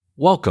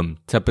Welcome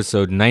to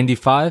episode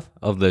 95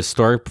 of the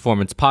Historic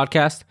Performance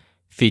Podcast,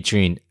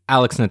 featuring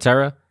Alex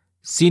Natera,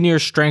 Senior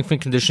Strength and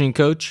Conditioning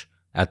Coach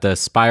at the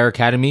Aspire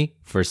Academy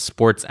for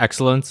Sports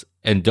Excellence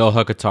in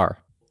Doha, Qatar.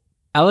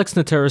 Alex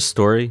Natera's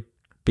story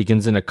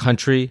begins in a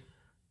country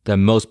that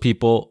most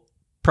people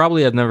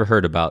probably have never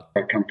heard about.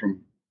 I come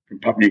from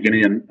Papua New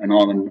Guinea, an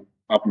island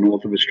up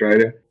north of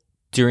Australia.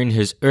 During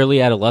his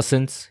early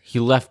adolescence, he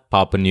left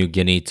Papua New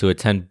Guinea to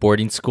attend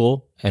boarding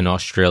school in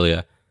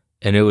Australia,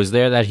 and it was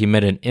there that he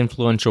met an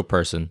influential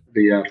person.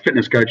 The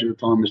fitness coach at the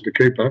time, Mr.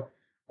 Cooper,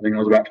 I think I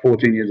was about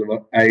 14 years of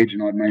age,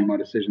 and I'd made my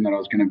decision that I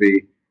was going to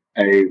be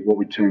what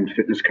we termed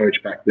fitness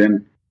coach back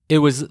then. It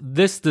was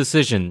this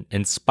decision,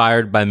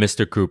 inspired by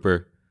Mr.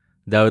 Cooper,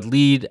 that would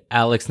lead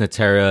Alex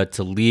Natera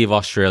to leave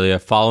Australia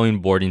following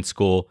boarding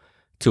school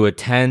to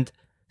attend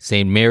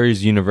St.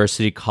 Mary's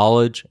University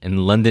College in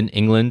London,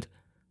 England,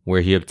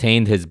 where he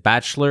obtained his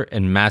bachelor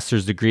and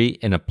master's degree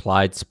in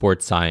applied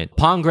sports science.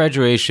 Upon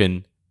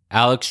graduation,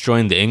 Alex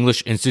joined the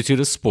English Institute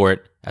of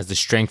Sport as the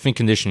strength and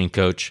conditioning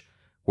coach,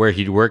 where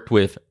he'd worked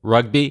with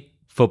rugby,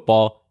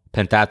 football,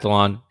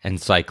 pentathlon, and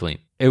cycling.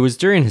 It was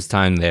during his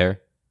time there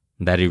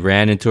that he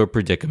ran into a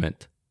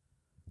predicament.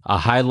 A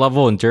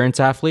high-level endurance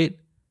athlete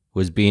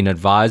was being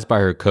advised by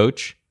her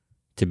coach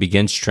to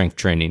begin strength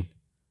training,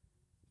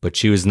 but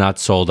she was not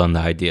sold on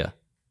the idea.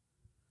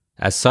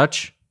 As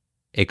such,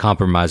 a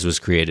compromise was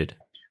created.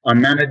 I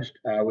managed,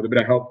 with a bit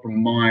of help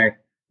from my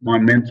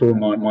mentor,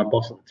 my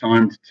boss at the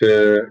time,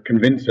 to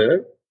convince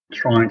her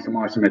trying some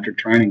isometric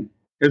training.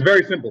 It was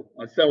very simple.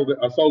 I sold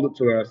it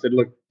to her. I said,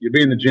 look, you'll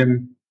be in the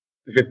gym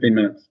for 15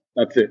 minutes.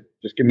 That's it.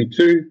 Just give me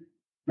 2,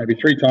 maybe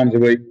 3 times a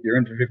week. You're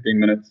in for 15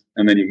 minutes,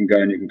 and then you can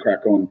go and you can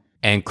crack on.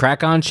 And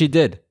crack on she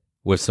did,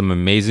 with some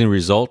amazing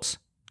results,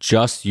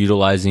 just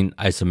utilizing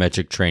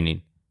isometric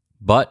training.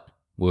 But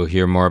we'll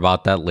hear more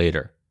about that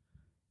later.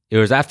 It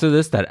was after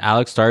this that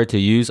Alex started to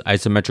use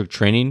isometric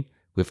training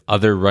with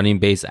other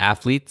running-based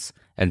athletes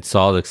and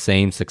saw the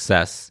same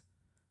success.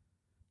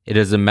 It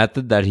is a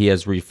method that he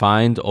has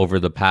refined over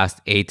the past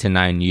 8 to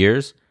 9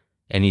 years,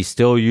 and he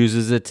still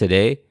uses it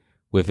today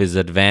with his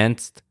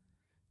advanced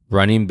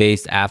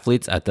running-based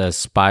athletes at the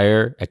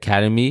Aspire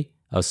Academy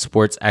of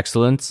Sports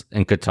Excellence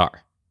in Qatar.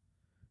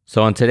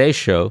 So on today's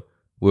show,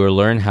 we will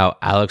learn how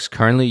Alex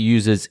currently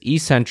uses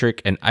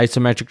eccentric and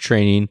isometric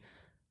training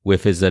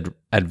with his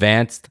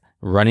advanced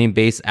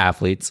running-based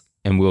athletes,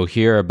 and we'll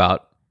hear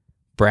about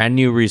brand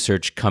new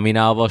research coming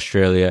out of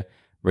Australia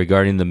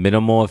regarding the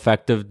minimal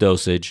effective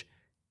dosage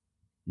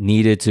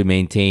needed to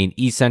maintain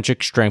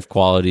eccentric strength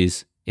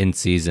qualities in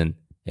season.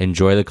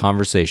 Enjoy the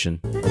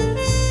conversation.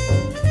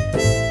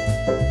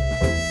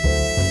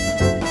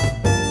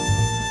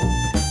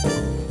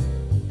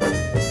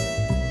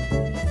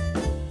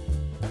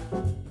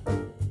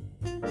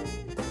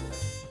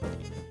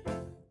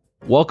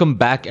 Welcome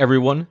back,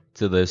 everyone,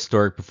 to the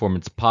Historic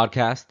Performance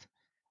Podcast.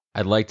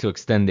 I'd like to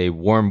extend a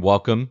warm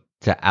welcome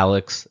to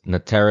Alex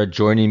Natera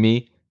joining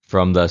me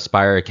from the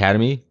Aspire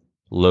Academy,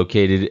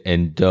 located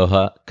in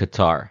Doha,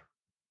 Qatar.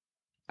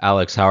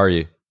 Alex, how are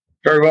you?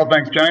 Very well,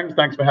 thanks, James.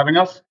 Thanks for having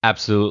us.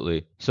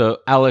 Absolutely. So,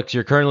 Alex,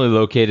 you're currently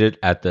located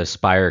at the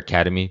Aspire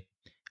Academy,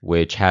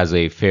 which has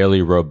a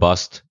fairly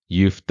robust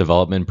youth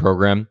development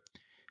program,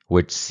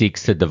 which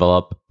seeks to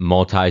develop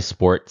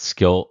multi-sport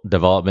skill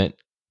development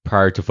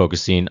prior to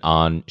focusing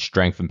on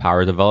strength and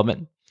power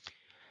development.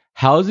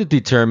 How is it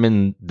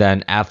determined that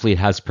an athlete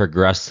has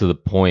progressed to the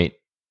point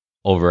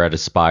over at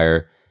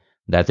Aspire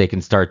that they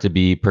can start to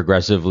be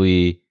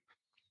progressively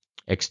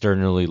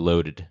externally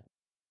loaded?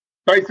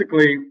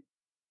 Basically,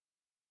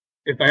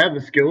 if they have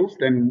the skills,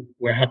 then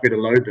we're happy to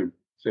load them.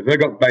 So if they've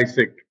got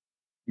basic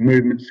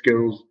movement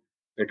skills,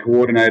 they're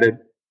coordinated,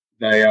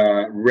 they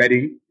are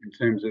ready in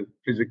terms of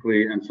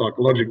physically and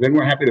psychologically, then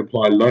we're happy to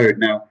apply load.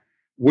 Now,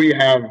 we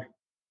have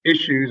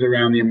issues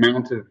around the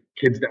amount of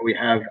kids that we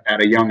have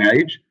at a young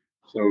age.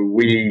 So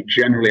we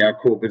generally, our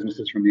core business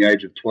is from the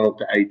age of 12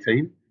 to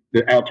 18.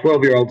 Our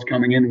 12-year-olds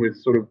coming in with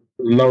sort of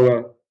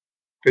lower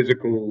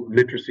physical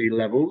literacy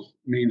levels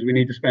means we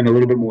need to spend a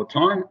little bit more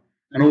time.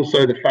 And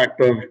also the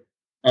fact of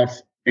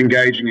us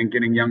engaging and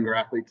getting younger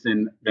athletes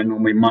in, they're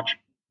normally much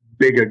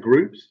bigger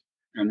groups.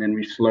 And then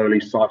we slowly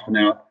siphon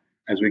out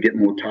as we get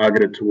more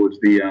targeted towards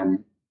the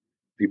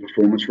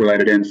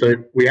performance-related end. So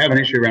we have an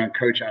issue around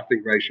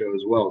coach-athlete ratio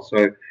as well.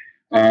 So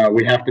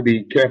we have to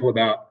be careful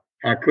about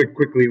how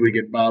quickly we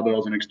get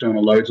barbells and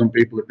external loads on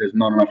people if there's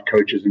not enough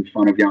coaches in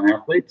front of young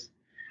athletes.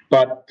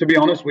 But to be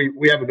honest,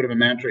 we have a bit of a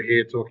mantra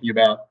here talking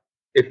about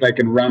if they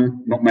can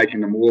run, not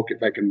making them walk,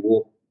 if they can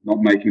walk, not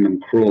making them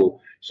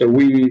crawl. So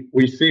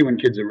we see when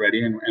kids are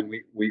ready and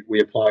we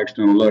apply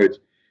external loads.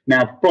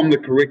 Now, from the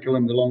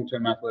curriculum, the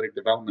long-term athletic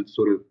development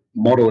sort of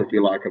model, if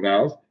you like, of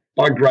ours,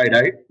 by grade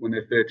 8, when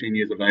they're 13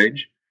 years of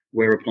age,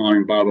 we're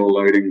applying barbell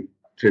loading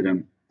to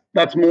them.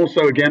 That's more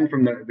so, again,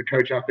 from the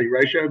coach-athlete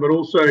ratio, but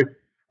also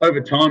over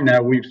time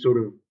now we've sort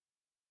of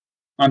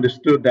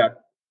understood that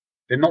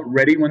they're not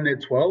ready when they're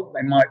 12.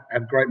 They might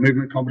have great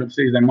movement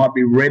competencies. They might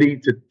be ready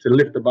to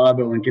lift the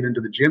barbell and get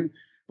into the gym.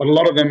 But a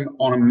lot of them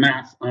en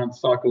masse aren't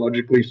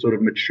psychologically sort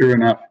of mature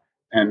enough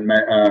and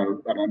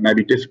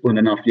maybe disciplined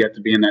enough yet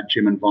to be in that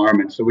gym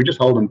environment. So we just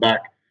hold them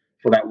back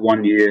for that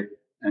 1 year,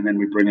 and then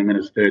we bring them in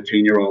as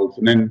 13-year-olds.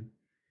 And then,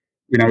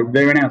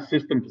 they're in our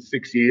system for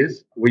 6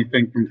 years. We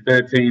think from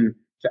 13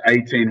 to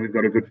 18, we've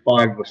got a good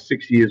 5 or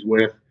 6 years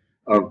worth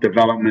of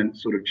development,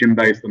 sort of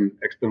gym-based and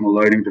external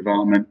loading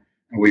development.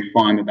 And we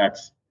find that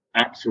that's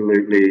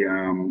absolutely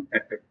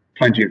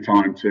plenty of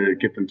time to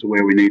get them to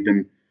where we need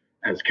them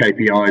as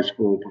KPIs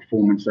for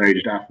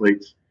performance-aged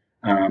athletes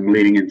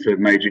leading into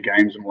major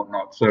games and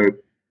whatnot. So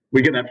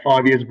we get that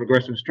 5 years of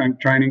progressive strength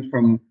training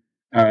from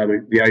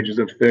the ages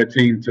of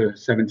 13 to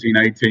 17,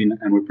 18,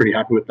 and we're pretty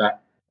happy with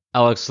that.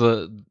 Alex,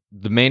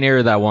 the main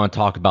area that I want to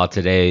talk about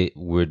today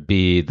would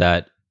be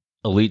that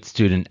elite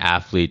student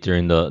athlete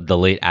during the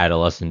late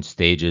adolescent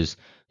stages.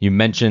 You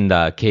mentioned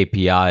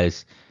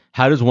KPIs.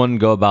 How does one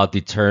go about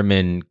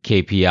determine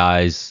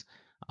KPIs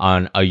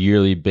on a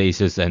yearly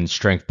basis and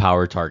strength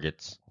power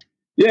targets?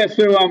 Yeah,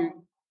 so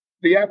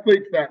the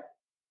athletes that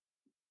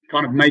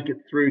kind of make it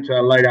through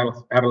to late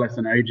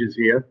adolescent ages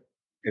here,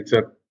 it's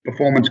a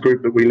performance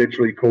group that we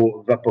literally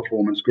call the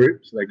performance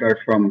group. So they go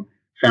from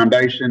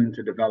foundation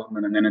to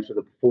development and then into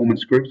the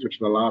performance groups,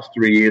 which are the last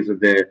 3 years of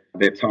their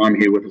time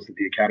here with us at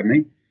the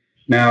academy.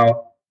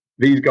 Now,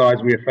 these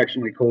guys, we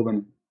affectionately call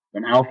them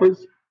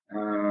alphas.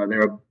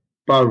 They're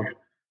above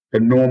the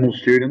normal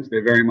students.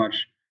 They're very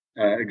much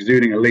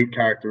exuding elite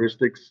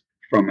characteristics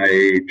from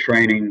a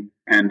training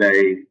and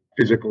a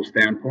physical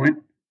standpoint.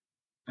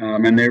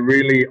 And they're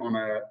really on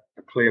a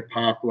clear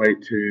pathway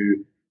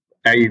to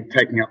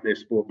taking up their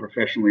sport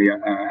professionally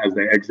as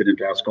they exit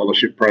into our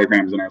scholarship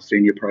programs and our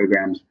senior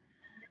programs.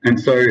 And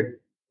so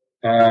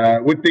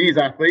with these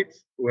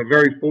athletes, we're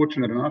very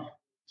fortunate enough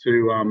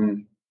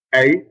to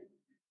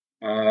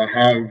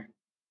have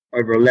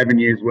over 11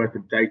 years worth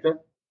of data.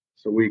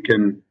 So we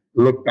can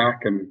look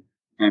back and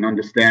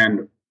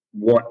understand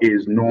what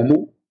is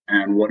normal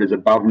and what is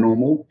above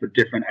normal for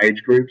different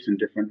age groups and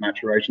different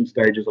maturation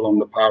stages along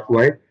the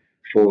pathway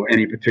for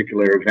any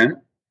particular event.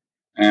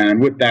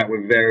 And with that,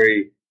 we're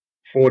very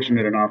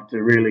fortunate enough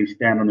to really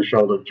stand on the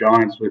shoulder of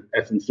giants with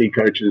S&C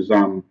coaches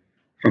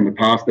from the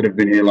past that have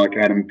been here, like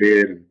Adam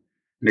Beard and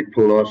Nick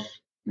Poulos,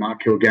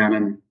 Mark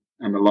Kilgannon,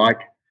 and the like.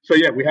 So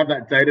yeah, we have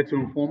that data to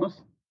inform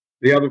us.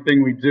 The other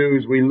thing we do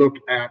is we look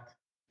at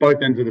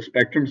both ends of the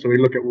spectrum. So we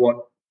look at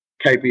what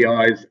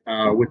KPIs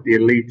with the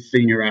elite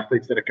senior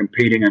athletes that are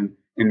competing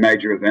in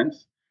major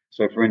events.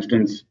 So for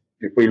instance,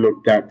 if we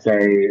looked at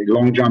a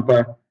long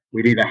jumper,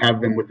 we'd either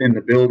have them within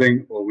the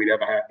building or we'd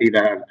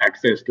either have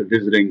access to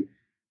visiting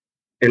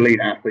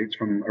elite athletes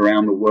from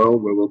around the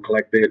world where we'll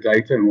collect their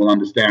data and we'll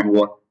understand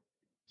what,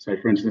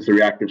 say, for instance, the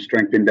reactive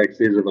strength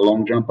index is of a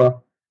long jumper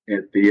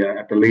at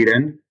the lead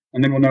end.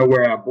 And then we'll know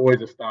where our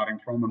boys are starting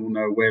from and we'll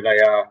know where they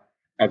are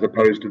as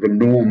opposed to the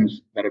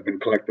norms that have been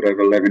collected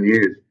over 11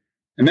 years.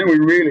 And then we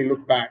really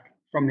look back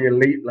from the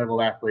elite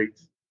level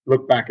athletes,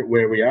 look back at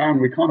where we are,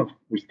 and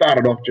we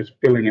started off just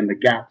filling in the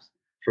gaps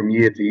from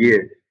year to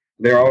year.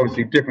 There are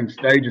obviously different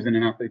stages in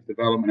an athlete's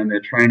development and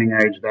their training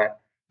age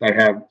that they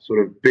have sort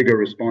of bigger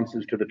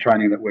responses to the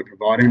training that we're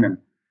providing them.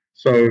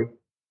 So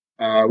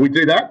we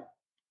do that.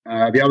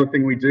 The other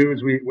thing we do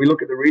is we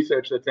look at the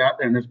research that's out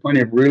there, and there's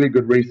plenty of really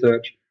good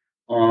research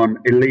on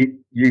elite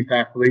youth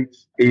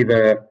athletes,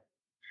 either,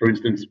 for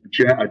instance,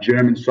 a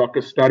German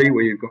soccer study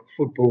where you've got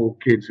football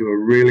kids who are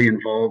really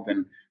involved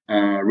and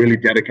really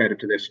dedicated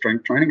to their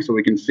strength training. So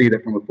we can see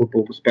that from a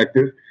football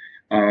perspective,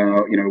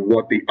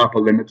 what the upper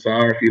limits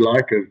are, if you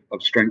like,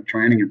 of strength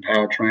training and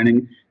power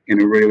training in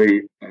a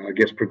really,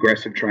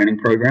 progressive training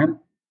program.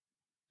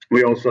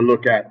 We also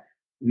look at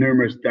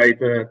numerous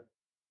data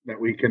that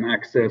we can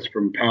access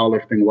from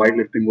powerlifting,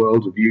 weightlifting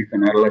worlds of youth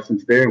and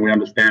adolescents there. And we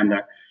understand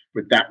that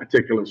with that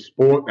particular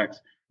sport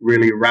that's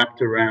really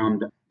wrapped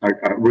around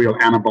a real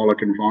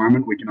anabolic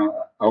environment, we can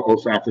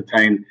also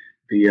ascertain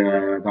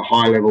the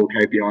high level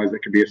KPIs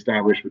that can be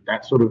established with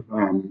that sort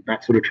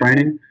of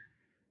training.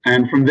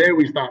 And from there,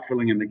 we start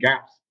filling in the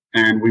gaps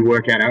and we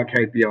work out our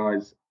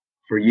KPIs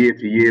for year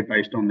to year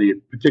based on the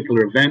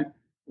particular event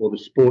or the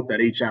sport that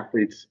each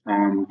athlete's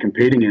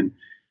competing in.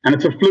 And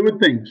it's a fluid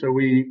thing. So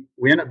we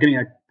end up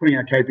putting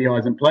our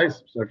KPIs in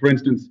place. So for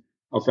instance,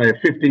 I'll say a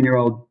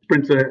 15-year-old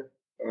sprinter,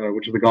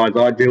 which are the guys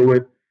I deal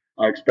with,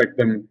 I expect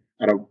them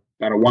at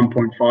about a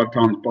 1.5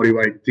 times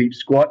bodyweight deep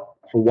squat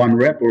for 1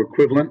 rep or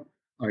equivalent.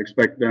 I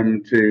expect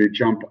them to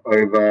jump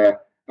over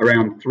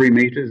around 3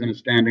 meters in a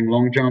standing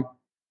long jump.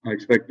 I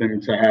expect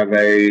them to have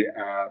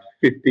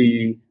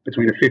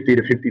between a 50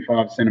 to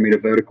 55 centimeter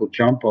vertical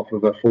jump off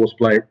of a force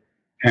plate,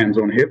 hands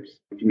on hips.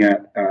 Looking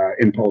at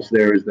impulse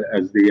there as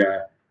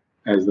the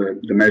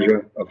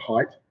measure of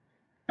height.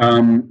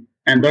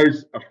 And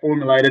those are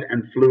formulated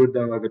and fluid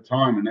though over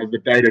time. And as the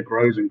data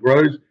grows and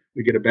grows,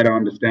 we get a better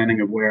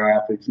understanding of where our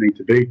athletes need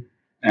to be.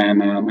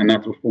 And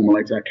that's what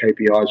formulates our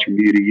KPIs from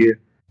year to year.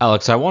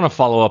 Alex, I want to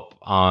follow up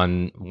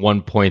on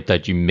one point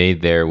that you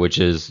made there, which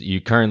is you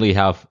currently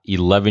have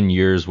 11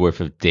 years worth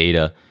of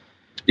data.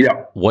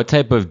 Yeah. What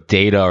type of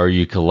data are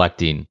you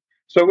collecting?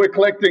 So we're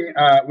collecting,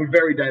 we're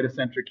very data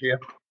centric here.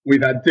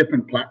 we've had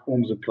different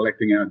platforms of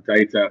collecting our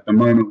data. At the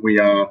moment, we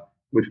are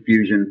with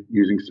Fusion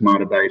using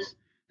SmarterBase,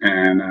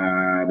 and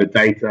the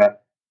data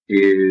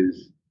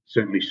is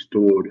certainly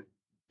stored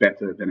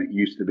better than it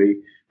used to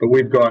be. But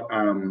we've got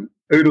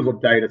oodles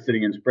of data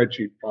sitting in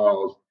spreadsheet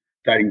files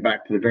dating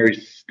back to the very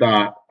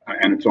start,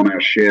 and it's on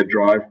our shared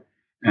drive.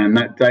 And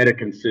that data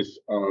consists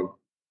of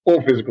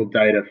all physical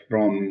data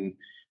from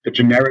the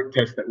generic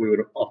test that we would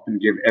often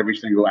give every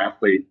single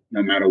athlete,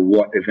 no matter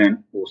what event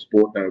or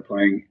sport they were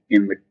playing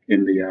in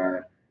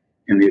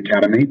the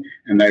academy,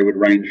 and they would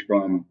range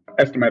from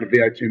estimated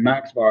VO2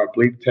 max via a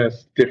bleep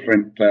test,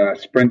 different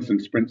sprints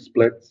and sprint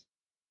splits,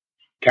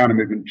 counter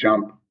movement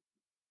jump,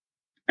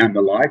 and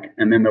the like.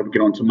 And then they'll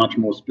get on to much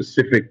more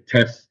specific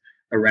tests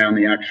around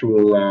the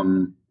actual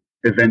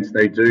events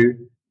they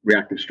do.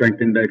 Reactive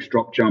strength index,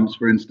 drop jumps,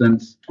 for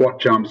instance,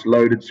 squat jumps,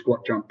 loaded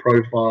squat jump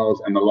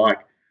profiles, and the like.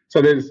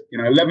 So there's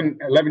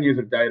 11 years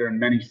of data and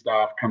many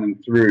staff coming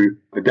through.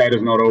 The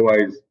data's not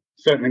always,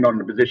 certainly not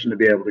in a position to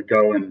be able to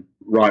go and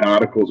write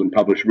articles and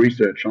publish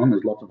research on.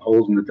 There's lots of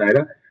holes in the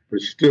data.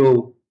 There's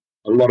still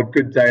a lot of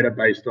good data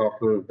based off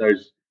of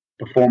those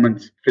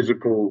performance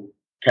physical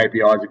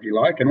KPIs, if you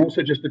like, and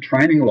also just the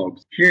training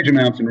logs. Huge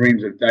amounts and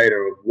reams of data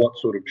of what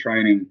sort of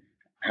training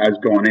has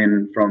gone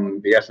in from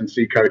the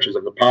S&C coaches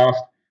of the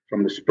past,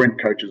 from the sprint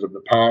coaches of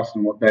the past,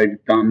 and what they've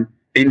done.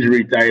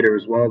 Injury data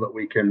as well that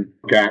we can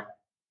look at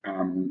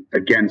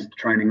against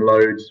training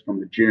loads from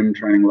the gym,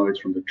 training loads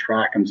from the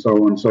track, and so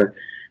on. So,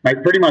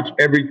 mate, pretty much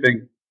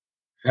everything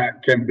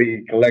that can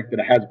be collected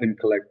has been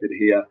collected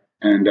here,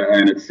 and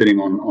it's sitting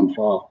on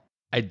file.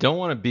 I don't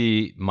want to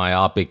be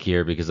myopic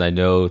here because I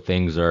know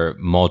things are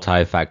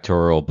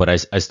multifactorial, but I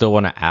still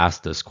want to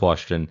ask this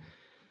question.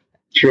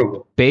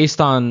 Sure.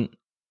 Based on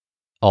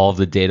all of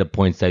the data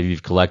points that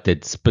you've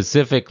collected,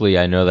 specifically,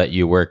 I know that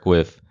you work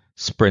with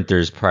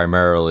sprinters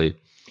primarily.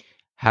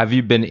 Have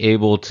you been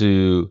able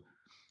to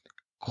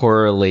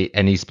correlate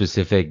any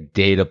specific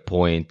data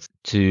points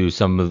to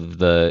some of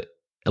the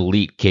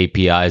elite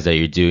KPIs that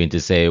you're doing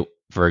to say,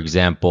 for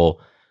example,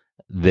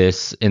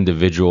 this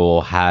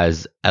individual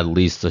has at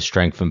least the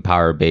strength and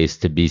power base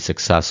to be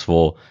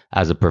successful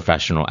as a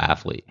professional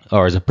athlete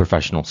or as a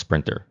professional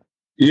sprinter?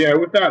 Yeah,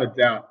 without a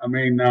doubt. I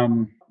mean,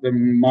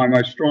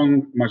 my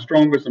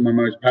strongest and my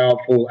most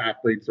powerful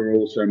athletes are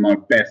also my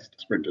best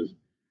sprinters.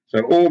 So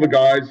all the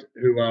guys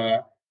who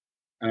are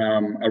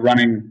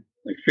running,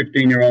 like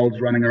 15-year-olds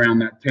running around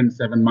that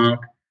 10.7 mark,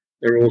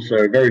 they're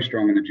also very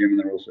strong in the gym and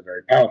they're also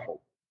very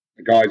powerful.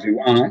 The guys who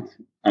aren't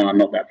are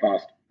not that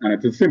fast. And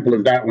it's as simple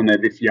as that when they're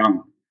this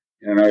young.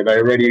 You know, they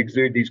already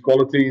exude these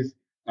qualities.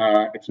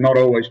 It's not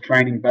always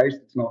training based.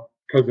 It's not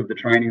because of the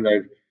training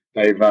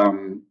they've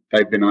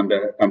been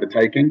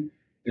undertaking.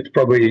 It's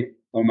probably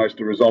almost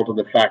a result of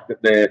the fact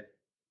that they're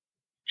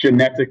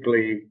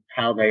genetically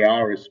how they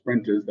are as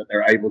sprinters, that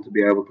they're able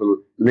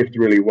to lift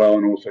really well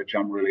and also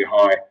jump really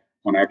high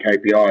on our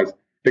KPIs.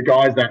 The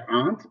guys that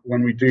aren't,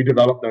 when we do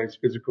develop those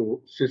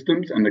physical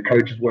systems and the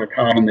coaches work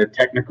hard on their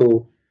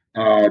technical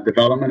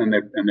development and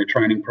their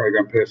training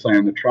program per se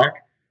on the track,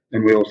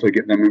 then we also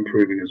get them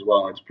improving as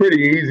well. It's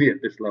pretty easy at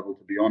this level,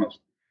 to be honest.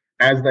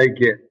 As they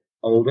get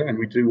older, and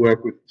we do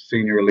work with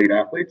senior elite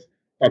athletes,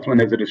 that's when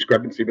there's a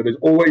discrepancy. But there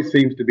always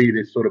seems to be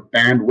this sort of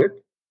bandwidth,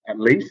 at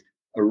least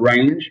a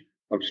range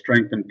of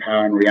strength and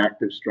power and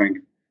reactive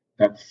strength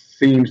that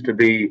seems to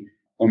be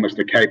almost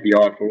a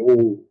KPI for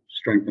all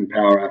strength and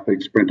power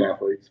athletes, sprint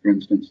athletes, for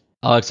instance.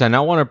 Alex, I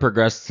now want to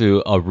progress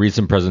to a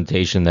recent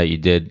presentation that you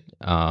did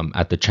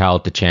at the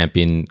Child to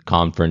Champion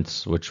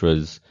conference, which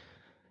was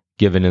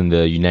given in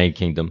the United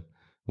Kingdom,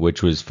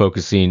 which was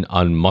focusing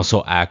on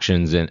muscle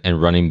actions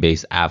and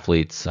running-based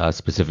athletes,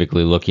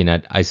 specifically looking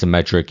at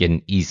isometric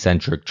and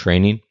eccentric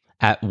training.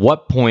 At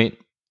what point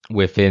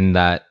within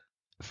that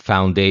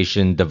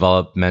foundation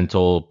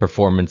developmental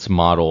performance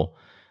model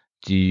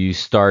do you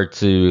start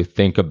to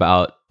think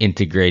about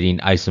integrating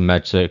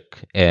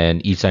isometric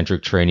and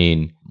eccentric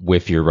training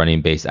with your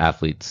running-based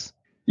athletes?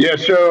 Yeah,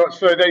 sure.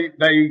 So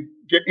they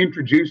get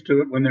introduced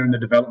to it when they're in the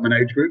development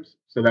age groups.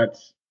 So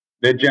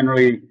they're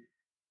generally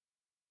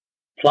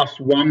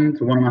 +1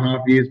 to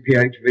 1.5 years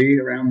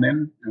PHV around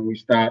then, and we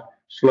start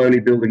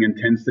slowly building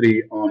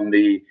intensity on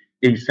the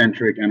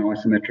eccentric and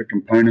isometric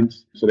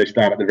components. So they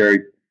start at the very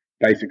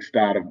basic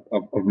start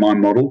of my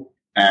model,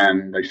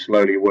 and they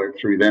slowly work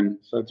through them.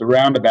 So it's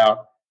around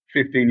about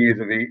 15 years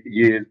of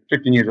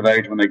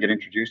age when they get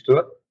introduced to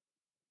it.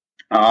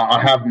 I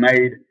have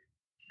made,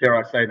 dare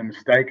I say, the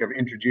mistake of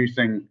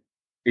introducing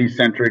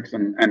eccentrics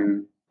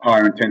and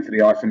higher intensity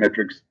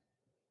isometrics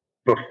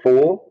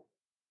before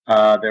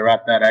they're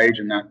at that age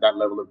and that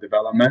level of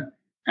development.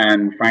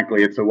 And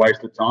frankly, it's a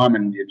waste of time,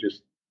 and you're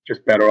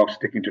just better off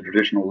sticking to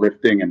traditional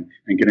lifting and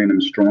getting them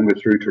stronger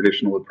through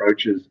traditional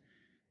approaches.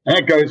 And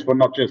that goes for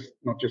not just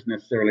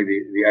necessarily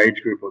the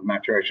age group or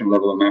maturation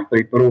level of an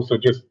athlete, but also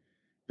just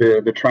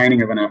the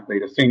training of an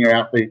athlete. A senior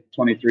athlete,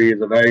 23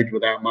 years of age,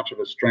 without much of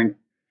a strength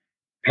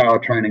power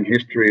training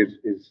history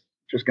is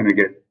just going to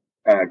get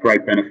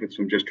great benefits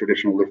from just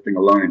traditional lifting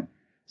alone.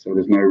 So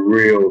there's no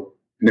real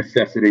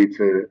necessity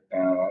to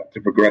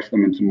to progress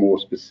them into more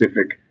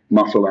specific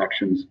muscle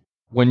actions.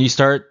 When you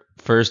start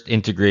first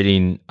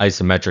integrating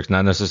isometrics,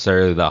 not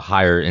necessarily the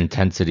higher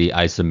intensity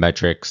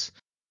isometrics,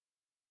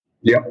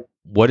 Yep.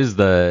 what is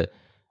the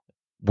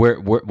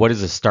what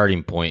is the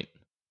starting point?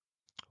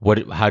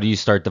 How do you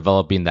start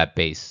developing that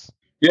base?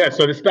 Yeah,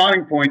 so the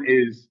starting point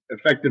is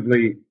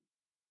effectively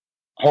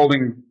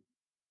holding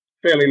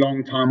fairly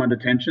long time under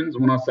tensions.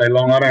 When I say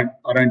long, I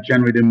don't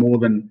generally do more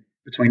than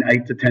between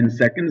 8 to 10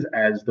 seconds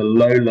as the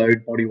low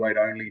load body weight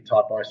only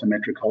type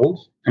isometric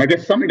holds. And I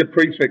guess something to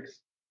prefix.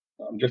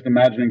 I'm just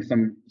imagining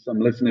some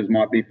listeners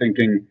might be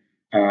thinking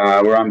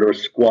we're under a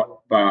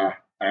squat bar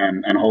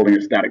and holding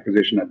a static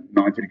position at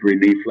 90-degree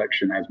knee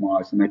flexion as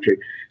my isometric.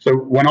 So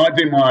when I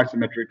do my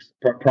isometrics,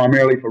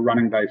 primarily for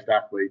running based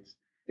athletes,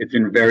 it's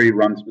in very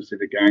run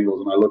specific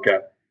angles, and I look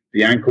at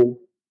the ankle,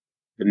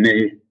 the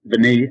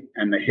knee,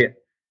 and the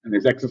hip. And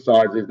there's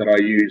exercises that I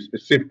use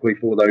specifically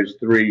for those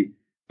three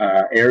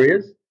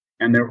areas,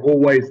 and they're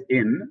always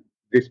in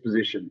this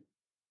position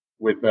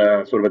with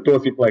sort of a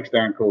dorsiflexed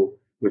ankle,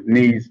 with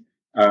knees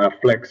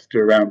flexed to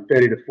around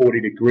 30 to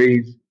 40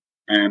 degrees,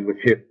 and with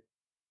hip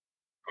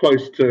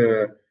close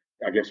to,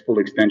 I guess, full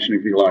extension,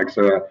 if you like.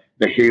 So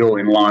the heel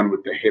in line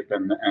with the hip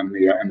and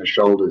the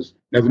shoulders.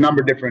 There's a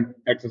number of different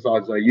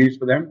exercises I use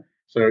for them.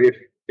 So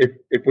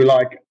if we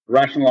like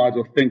rationalize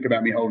or think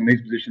about me holding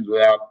these positions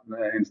without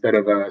instead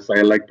of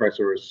say a leg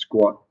press or a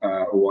squat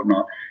or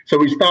whatnot. So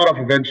we start off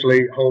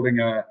eventually holding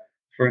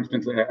for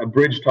instance, a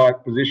bridge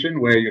type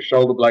position where your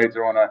shoulder blades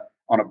are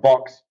on a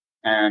box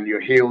and your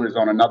heel is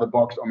on another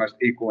box, almost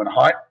equal in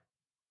height.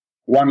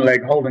 One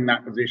leg holding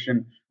that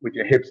position with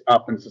your hips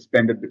up and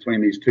suspended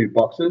between these two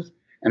boxes,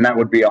 and that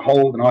would be a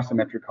hold, an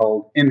isometric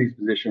hold in these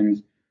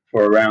positions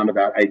for around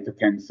about 8 to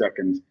 10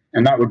 seconds.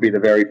 And that would be the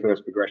very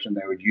first progression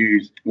they would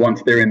use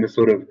once they're in the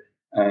sort of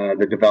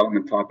the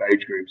development type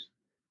age groups.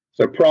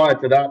 So prior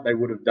to that, they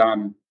would have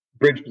done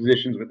bridge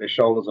positions with their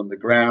shoulders on the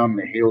ground,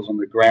 their heels on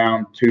the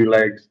ground, two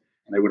legs,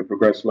 and they would have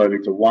progressed slowly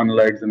to one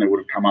legs, and they would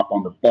have come up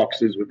on the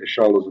boxes with their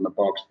shoulders in the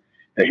box,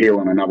 their heel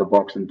on another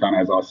box, and done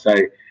as I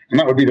say. And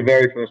that would be the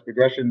very first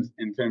progressions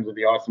in terms of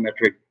the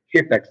isometric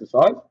hip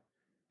exercise.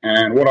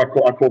 And what I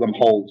call them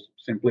holds,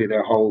 simply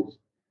they're holds.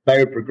 They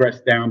would progress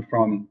down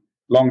from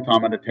long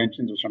time under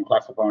tensions, which I'm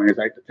classifying as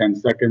 8 to 10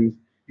 seconds.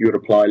 You would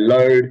apply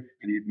load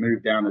and you'd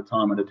move down the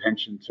time under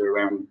tension to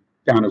around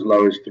down as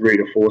low as 3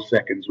 to 4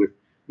 seconds with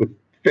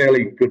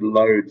fairly good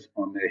loads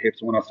on their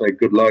hips. And when I say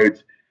good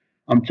loads,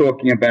 I'm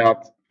talking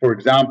about, for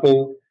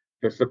example,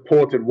 the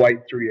supported weight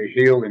through your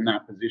heel in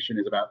that position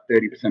is about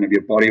 30% of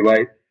your body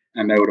weight,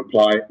 and they would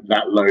apply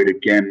that load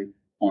again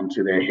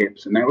onto their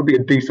hips. And that would be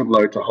a decent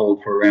load to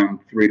hold for around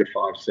 3 to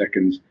 5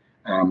 seconds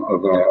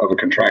of a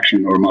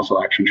contraction or a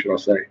muscle action, should I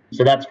say.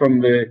 So that's from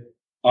the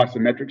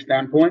isometric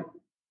standpoint.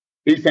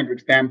 Eccentric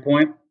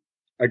standpoint,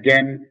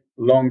 again,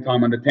 long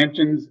time under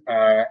tensions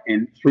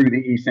and through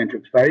the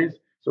eccentric phase.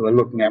 So we're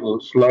looking at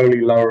slowly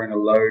lowering a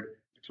load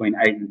between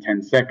 8 and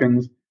 10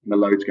 seconds. And the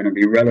load's going to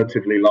be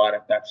relatively light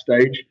at that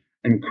stage,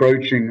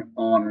 encroaching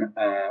on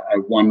a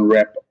 1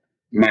 rep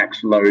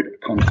max load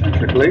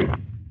concentrically.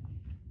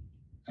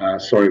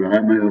 Sorry about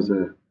that, mate. There was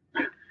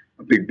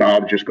a big bar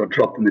that just got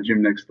dropped in the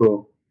gym next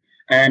door.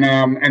 And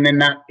then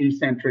that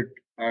eccentric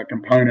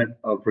component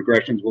of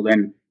progressions will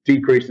then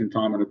decrease in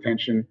time and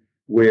attention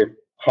with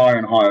higher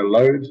and higher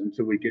loads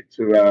until we get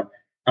to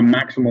a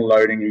maximal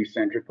loading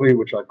eccentrically,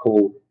 which I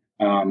call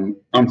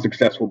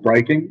unsuccessful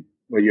braking,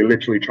 where you're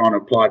literally trying to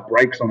apply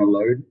brakes on a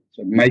load,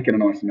 so making an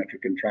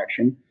isometric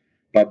contraction,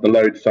 but the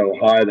load's so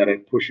high that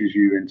it pushes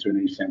you into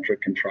an eccentric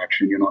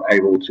contraction. You're not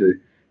able to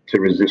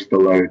resist the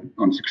load,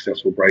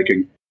 unsuccessful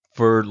braking.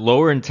 For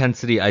lower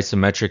intensity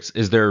isometrics,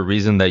 is there a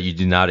reason that you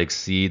do not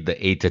exceed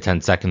the 8 to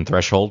 10 second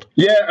threshold?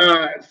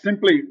 Yeah,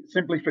 simply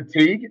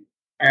fatigue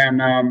and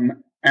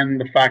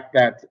the fact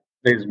that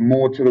there's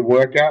more to the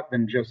workout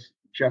than just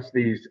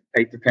these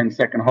 8 to 10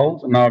 second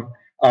holds. And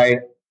I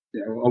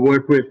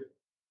work with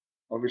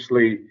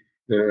obviously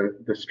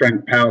the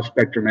strength power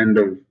spectrum end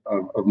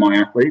of my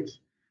athletes.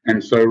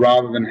 And so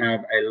rather than have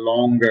a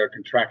longer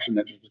contraction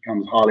that just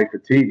becomes highly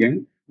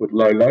fatiguing with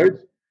low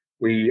loads,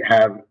 we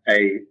have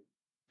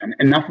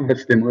enough of a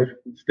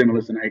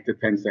stimulus in 8 to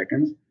 10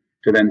 seconds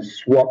to then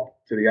swap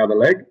to the other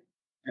leg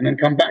and then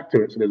come back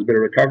to it. So there's a bit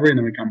of recovery, and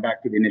then we come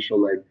back to the initial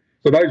leg.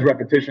 So those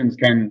repetitions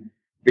can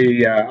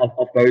be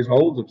off those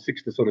holds of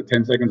 6 to sort of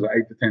 10 seconds or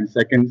 8 to 10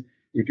 seconds.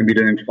 You can be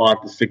doing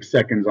 5 to 6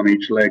 seconds on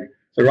each leg.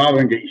 So rather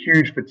than get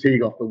huge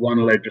fatigue off the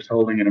one leg, just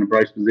holding it in a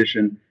brace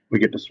position, we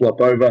get to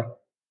swap over,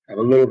 have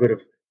a little bit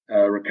of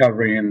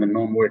recovery in the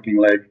non-working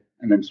leg,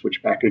 and then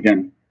switch back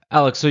again.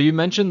 Alex, so you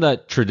mentioned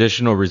that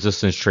traditional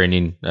resistance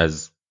training,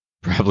 as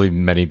probably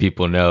many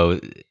people know,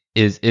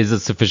 is a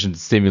sufficient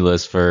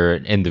stimulus for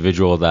an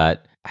individual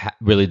that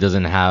really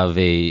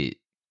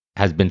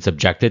has been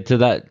subjected to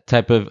that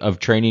type of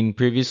training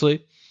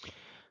previously.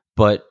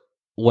 But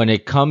when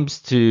it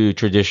comes to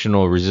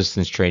traditional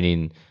resistance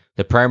training,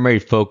 the primary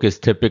focus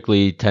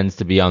typically tends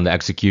to be on the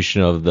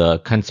execution of the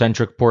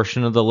concentric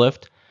portion of the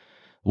lift.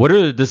 What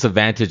are the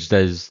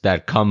disadvantages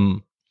that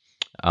come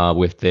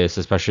with this,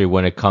 especially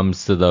when it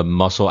comes to the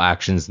muscle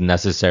actions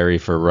necessary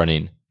for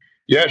running?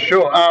 Yeah,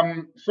 sure.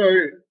 So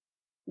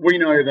we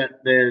know that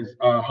there's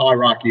a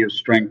hierarchy of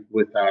strength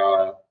with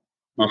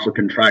muscle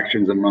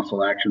contractions and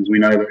muscle actions. We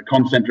know that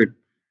concentric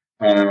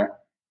uh,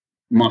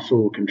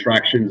 muscle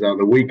contractions are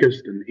the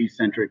weakest and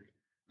eccentric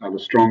are the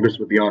strongest,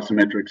 with the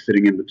isometric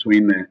sitting in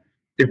between there.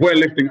 If we're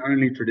lifting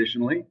only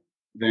traditionally,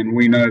 then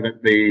we know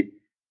that the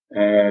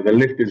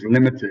lift is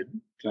limited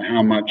to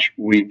how much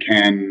we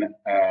can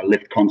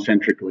lift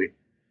concentrically.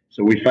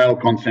 So we fail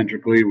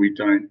concentrically, we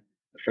don't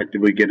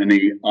effectively get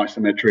any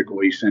isometric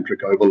or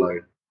eccentric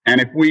overload. And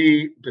if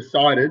we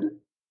decided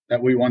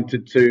that we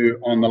wanted to,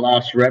 on the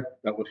last rep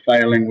that we're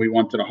failing, we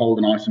wanted to hold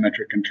an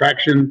isometric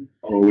contraction,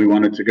 or we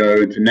wanted to go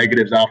into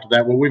negatives after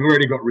that, well, we've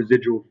already got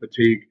residual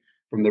fatigue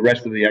from the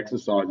rest of the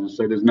exercises.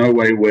 So there's no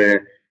way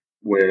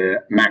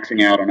we're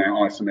maxing out on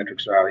our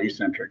isometrics or our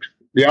eccentrics.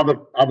 The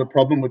other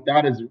problem with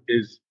that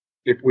is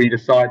if we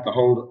decide to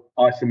hold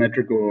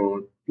isometric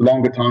or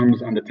longer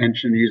times under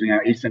tension using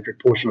our eccentric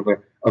portion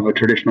of a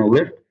traditional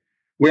lift,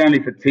 we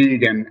only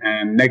fatigue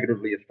and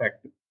negatively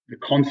affect the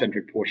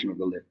concentric portion of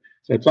the lift.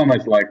 So it's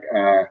almost like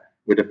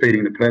we're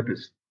defeating the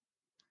purpose.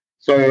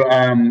 So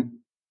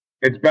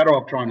it's better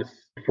off trying to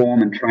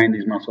form and train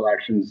these muscle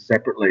actions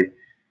separately.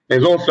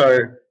 There's also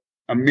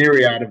a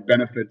myriad of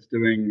benefits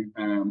doing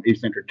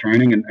eccentric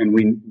training, and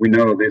we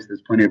know of this.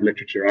 There's plenty of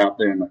literature out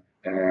there. And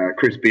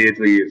Chris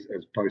Beardsley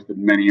has posted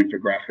many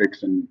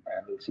infographics and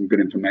some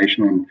good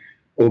information on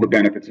all the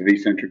benefits of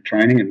eccentric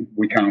training, and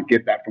we can't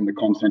get that from the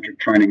concentric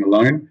training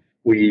alone.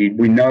 We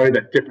know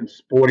that different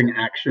sporting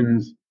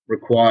actions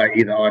require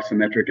either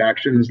isometric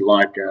actions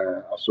like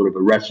a sort of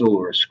a wrestle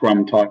or a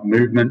scrum type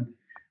movement.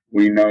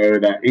 We know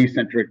that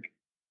eccentric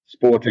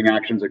sporting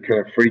actions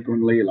occur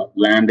frequently, like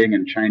landing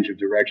and change of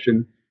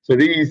direction. So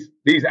these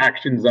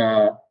actions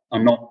are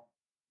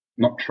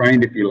not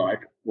trained, if you like,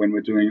 when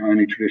we're doing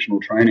only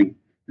traditional training.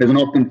 There's an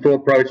often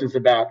thought process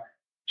about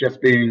just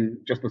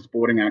the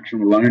sporting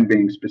action alone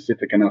being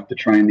specific enough to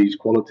train these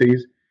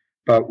qualities,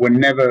 but we're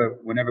never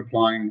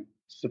applying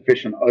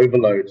sufficient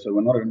overload. So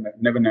we're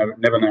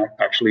never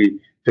actually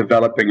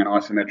developing an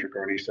isometric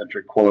or an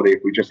eccentric quality if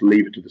we just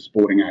leave it to the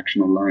sporting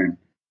action alone.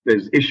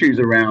 There's issues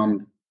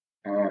around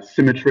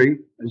symmetry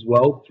as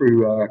well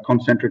through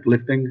concentric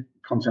lifting.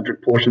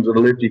 Concentric portions of the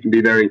lift, you can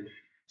be very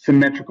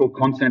symmetrical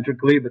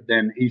concentrically, but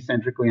then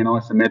eccentrically and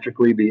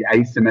isometrically be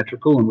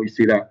asymmetrical, and we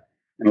see that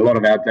in a lot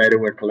of our data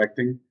we're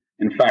collecting.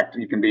 In fact,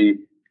 you can be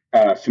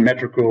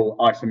symmetrical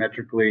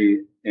isometrically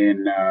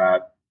in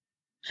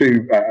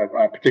to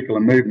a particular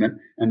movement,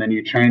 and then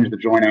you change the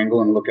joint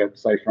angle and look at,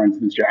 say, for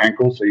instance, your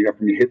ankles. So you go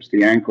from your hips to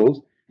your ankles,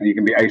 and you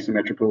can be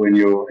asymmetrical in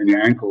your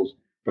ankles,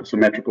 but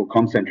symmetrical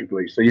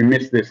concentrically. So you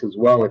miss this as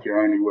well if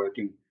you're only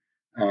working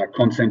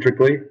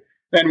concentrically.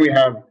 Then we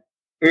have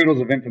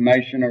oodles of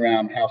information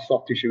around how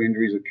soft tissue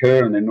injuries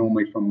occur, and they're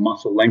normally from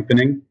muscle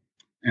lengthening.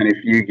 And if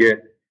you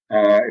get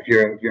if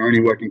you're only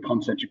working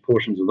concentric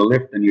portions of the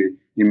lift, then you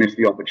miss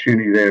the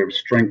opportunity there of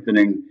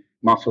strengthening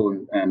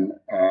muscle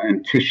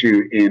and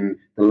tissue in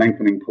the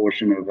lengthening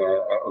portion of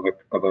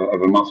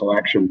a muscle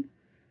action.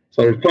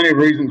 So there's plenty of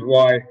reasons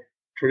why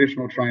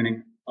traditional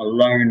training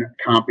alone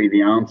can't be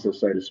the answer,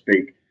 so to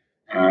speak.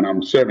 And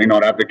I'm certainly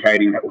not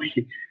advocating that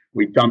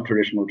we dump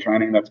traditional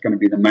training. That's going to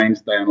be the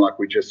mainstay, and like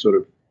we just sort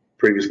of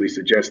previously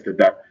suggested,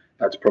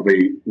 that's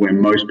probably where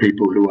most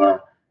people who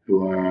are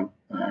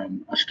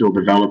still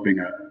developing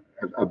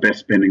are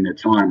best spending their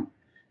time.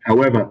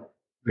 However,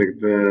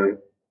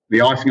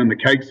 the icing on the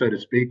cake, so to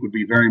speak, would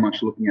be very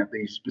much looking at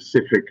these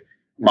specific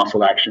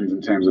muscle actions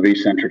in terms of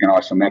eccentric and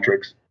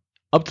isometrics.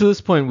 Up to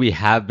this point, we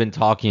have been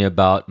talking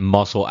about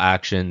muscle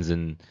actions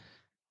and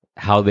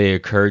how they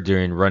occur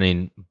during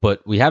running,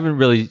 but we haven't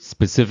really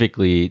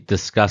specifically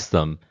discussed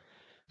them.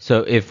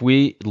 So if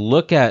we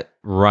look at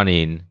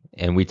running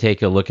and we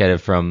take a look at it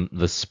from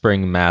the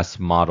spring mass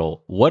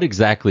model, what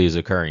exactly is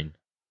occurring?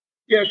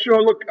 Yeah,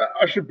 sure. Look,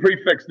 I should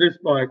prefix this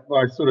by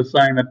sort of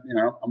saying that,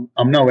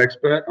 I'm no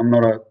expert. I'm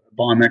not a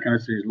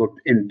biomechanist who's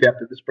looked in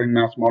depth at the spring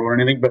mass model or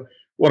anything. But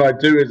what I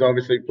do is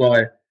obviously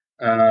apply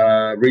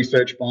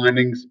research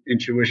findings,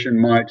 intuition,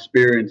 my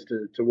experience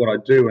to what I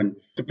do. And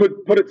to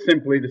put it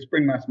simply, the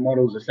spring mass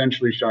model is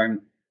essentially showing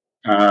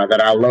that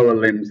our lower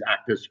limbs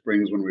act as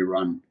springs when we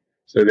run.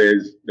 So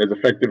there's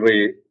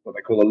effectively what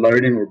they call a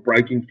loading or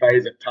braking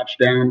phase at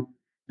touchdown.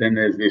 Then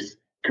there's this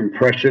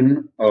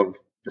compression of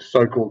the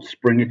so-called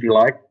spring, if you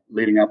like,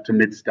 leading up to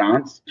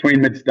mid-stance.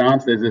 Between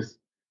mid-stance, there's this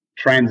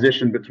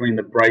transition between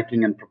the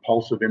braking and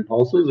propulsive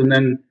impulses, and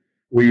then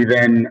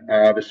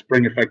the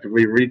spring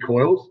effectively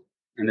recoils,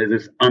 and there's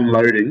this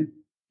unloading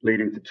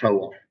leading to toe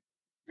off.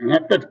 And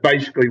that's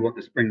basically what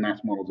the spring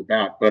mass model is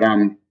about. But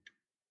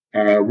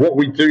what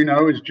we do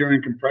know is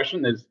during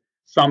compression, there's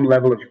some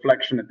level of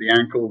flexion at the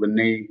ankle, the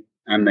knee,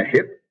 and the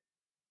hip.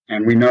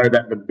 And we know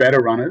that the better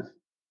runners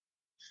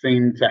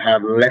seem to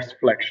have less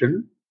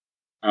flexion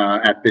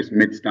at this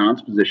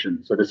mid-stance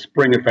position. So the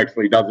spring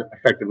effectively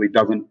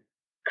doesn't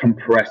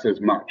compress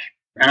as much.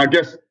 And I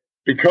guess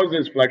because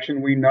there's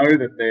flexion, we know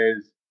that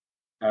there's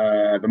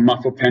the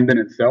muscle tendon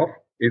itself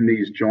in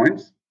these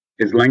joints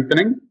is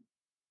lengthening.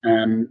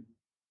 And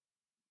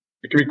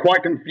it can be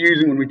quite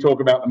confusing when we talk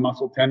about the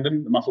muscle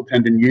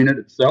tendon unit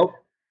itself,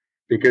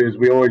 because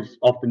we always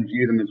often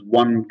view them as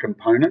one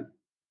component.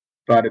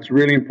 But it's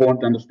really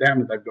important to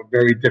understand that they've got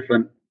very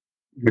different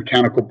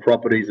mechanical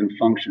properties and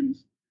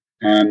functions.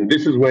 And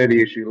this is where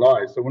the issue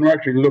lies. So when we're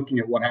actually looking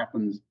at what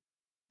happens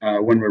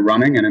when we're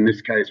running, and in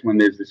this case, when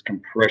there's this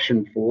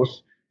compression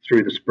force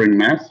through the spring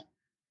mass,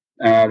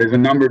 there's a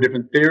number of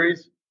different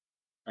theories.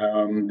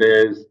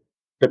 There's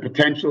the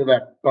potential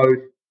that both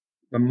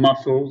the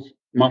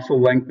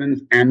muscle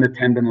lengthens and the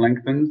tendon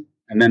lengthens,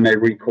 and then they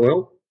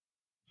recoil.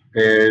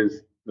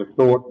 There's the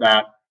thought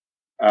that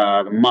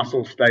the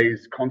muscle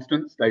stays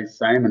constant, stays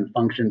same, and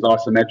functions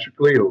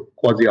isometrically or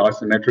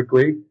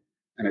quasi-isometrically,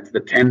 and it's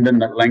the tendon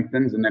that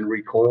lengthens and then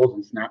recoils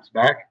and snaps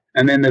back.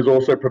 And then there's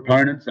also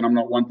proponents, and I'm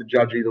not one to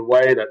judge either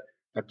way, that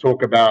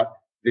talk about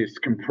this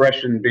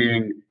compression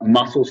being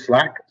muscle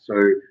slack. So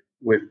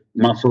with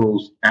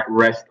muscles at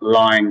rest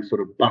lying sort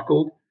of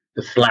buckled,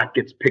 the slack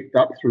gets picked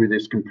up through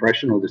this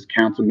compression or this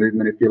counter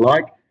movement, if you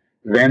like.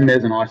 Then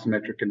there's an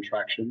isometric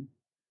contraction.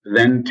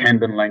 Then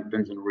tendon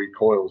lengthens and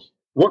recoils.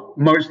 What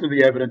most of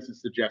the evidence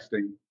is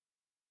suggesting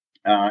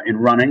in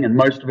running, and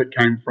most of it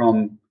came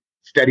from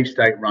steady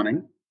state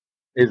running,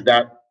 is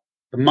that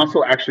the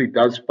muscle actually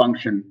does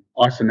function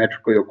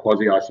isometrically or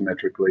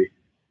quasi-isometrically,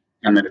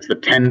 and that it's the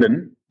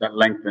tendon that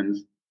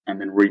lengthens and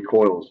then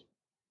recoils.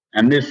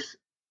 And this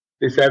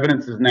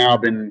evidence has now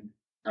been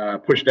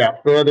pushed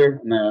out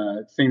further.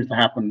 It seems to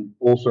happen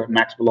also at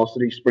max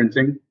velocity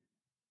sprinting.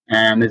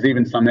 And there's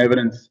even some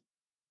evidence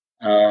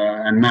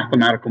and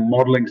mathematical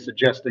modeling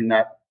suggesting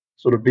that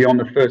sort of beyond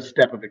the first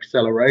step of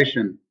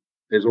acceleration,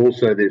 there's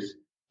also this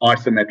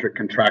isometric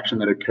contraction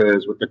that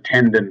occurs with the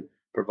tendon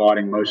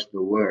providing most of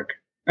the work.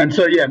 And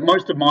so, yeah,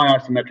 most of my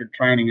isometric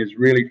training is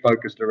really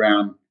focused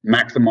around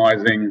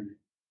maximizing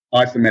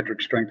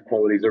isometric strength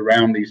qualities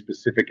around these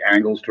specific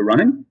angles to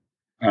running.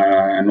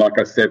 And like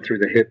I said, through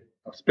the hip,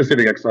 a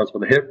specific exercise for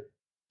the hip,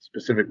 a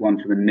specific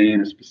one for the knee,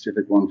 and a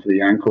specific one for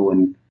the ankle.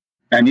 And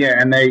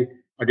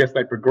I guess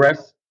they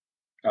progress,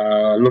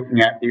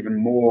 looking at even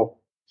more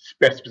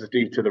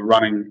specificity to the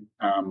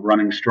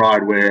running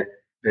stride, where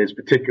there's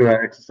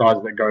particular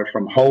exercises that go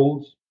from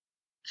holds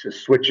to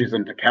switches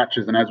and to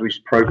catches. And as we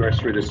progress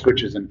through the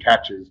switches and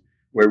catches,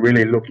 we're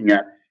really looking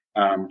at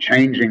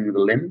changing the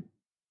limb.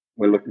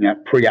 We're looking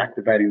at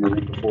pre-activating the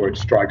limb before it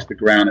strikes the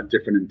ground at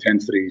different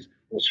intensities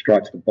or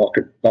strikes the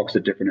box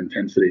at different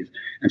intensities.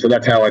 And so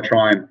that's how I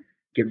try and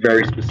get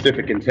very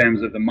specific in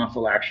terms of the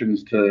muscle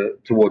actions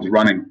towards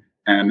running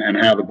and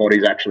how the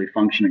body's actually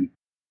functioning.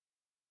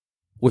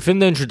 Within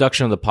the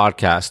introduction of the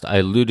podcast, I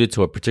alluded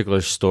to a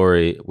particular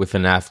story with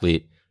an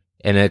athlete,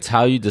 and it's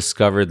how you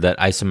discovered that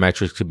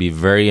isometrics could be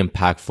very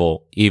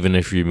impactful even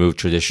if you remove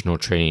traditional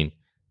training.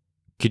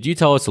 Could you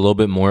tell us a little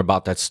bit more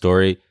about that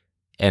story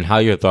and how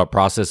your thought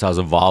process has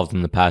evolved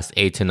in the past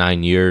 8 to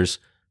 9 years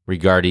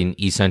regarding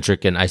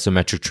eccentric and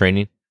isometric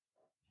training?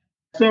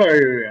 So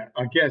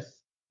I guess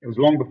it was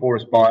long before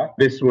Aspire.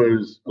 This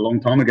was a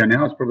long time ago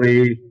now. It's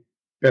probably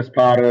best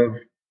part of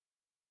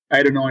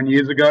 8 or 9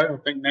 years ago, I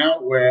think now,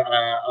 where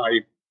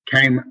I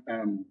came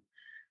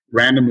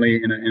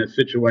randomly in a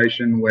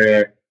situation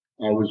where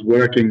I was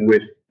working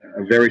with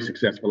a very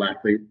successful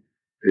athlete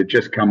who had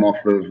just come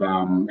off of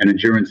an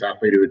endurance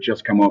athlete who had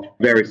just come off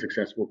very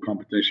successful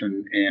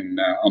competition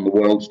on the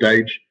world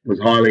stage, was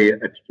highly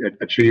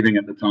achieving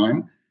at the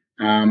time,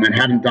 and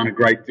hadn't done a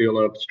great deal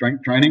of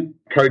strength training.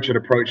 Coach had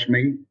approached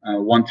me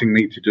wanting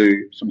me to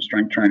do some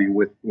strength training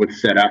with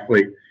said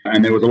athlete,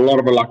 and there was a lot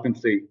of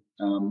reluctancy.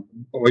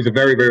 Always a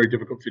very, very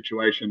difficult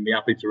situation. The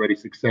athlete's already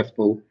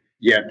successful,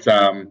 yet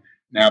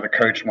now the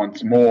coach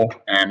wants more,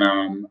 and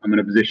I'm in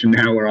a position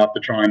now where I have to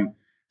try and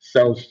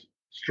sell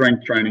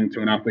strength training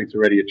to an athlete's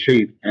already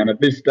achieved. And at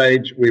this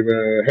stage, we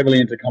were heavily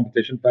into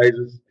competition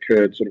phases,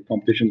 occurred sort of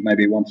competitions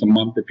maybe once a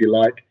month, if you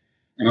like.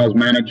 And I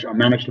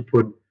managed to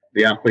put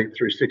the athlete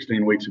through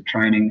 16 weeks of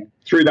training.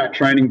 Through that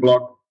training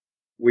block,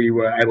 we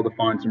were able to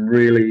find some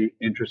really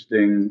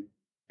interesting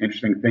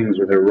things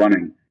with her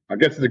running. I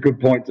guess it's a good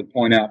point to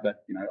point out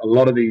that, you know, a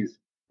lot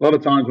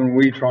of times when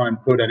we try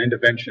and put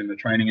a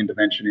training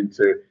intervention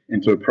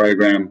into a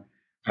program,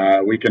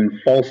 we can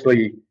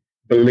falsely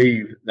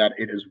believe that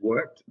it has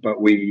worked,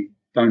 but we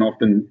don't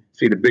often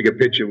see the bigger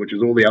picture, which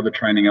is all the other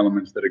training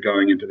elements that are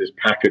going into this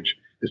package,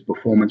 this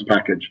performance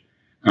package.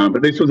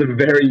 But this was a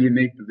very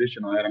unique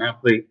position. I had an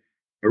athlete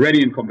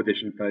already in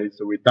competition phase,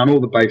 so we'd done all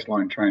the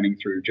baseline training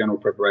through general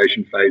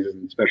preparation phases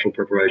and special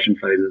preparation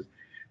phases.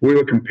 We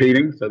were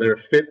competing, so they were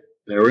fit,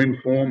 they were in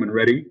form and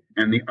ready,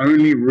 and the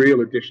only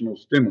real additional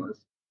stimulus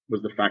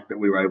was the fact that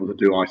we were able to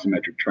do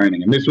isometric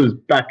training. And this was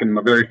back in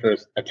my very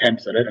first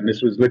attempts at it, and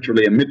this was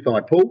literally a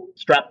mid-thigh pull,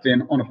 strapped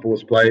in on a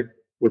force plate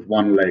with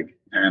one leg.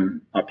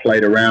 And I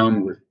played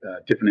around with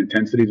different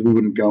intensities. We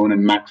wouldn't go in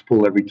and max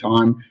pull every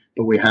time,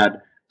 but we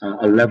had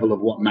a level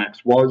of what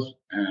max was,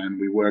 and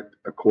we worked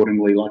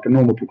accordingly like a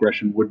normal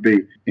progression would be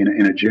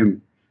in a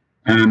gym.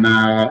 And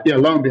yeah,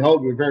 lo and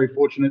behold, we're very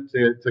fortunate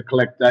to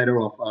collect data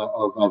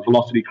of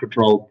velocity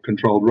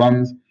controlled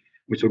runs,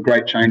 which were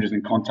great changes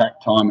in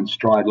contact time and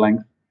stride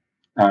length,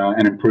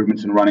 and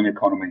improvements in running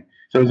economy.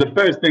 So it was the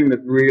first thing that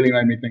really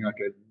made me think,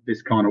 okay,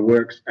 this kind of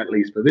works, at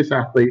least for this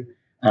athlete.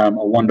 I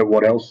wonder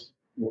what else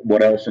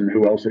and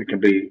who else it can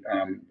be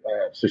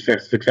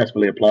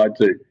successfully applied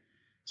to.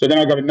 So then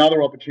I got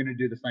another opportunity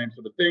to do the same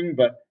sort of thing,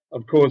 but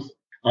of course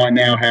I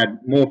now had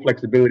more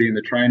flexibility in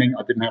the training.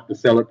 I didn't have to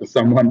sell it to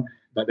someone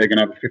that they're going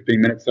to have a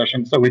 15-minute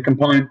session. So we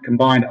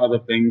combined other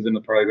things in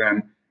the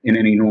program. In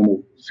any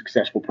normal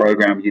successful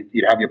program,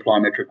 you'd have your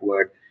plyometric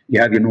work, you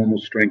have your normal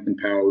strength and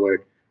power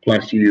work,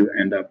 plus you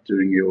end up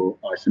doing your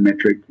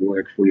isometric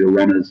work for your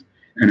runners.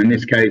 And in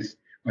this case,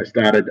 I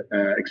started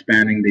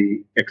expanding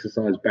the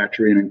exercise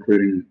battery and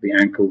including the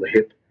ankle, the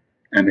hip,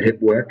 and the hip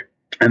work.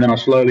 And then I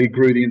slowly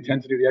grew the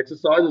intensity of the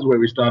exercises where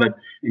we started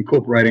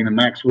incorporating the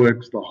max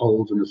works, the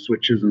holds and the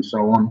switches and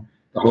so on,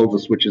 the holds, the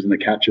switches and the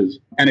catches.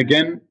 And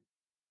again,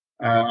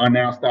 I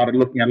now started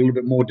looking at a little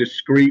bit more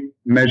discrete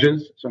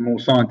measures, some more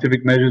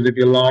scientific measures, if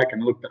you like,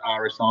 and looked at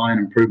RSI and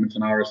improvements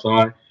in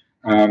RSI.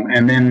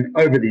 And then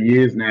over the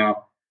years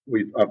now,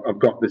 I've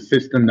got this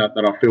system that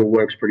I feel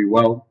works pretty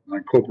well. I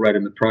incorporate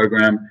in the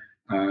program.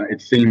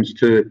 It seems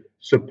to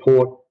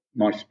support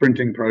my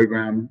sprinting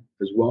program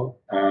as well.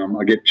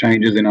 I get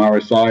changes in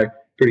RSI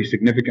pretty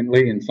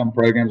significantly in some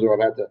programs where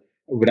I've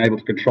been able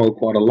to control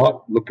quite a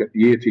lot, look at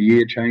year to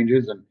year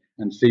changes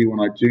and see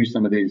when I do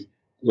some of these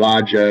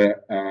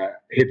larger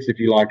hits, if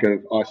you like, of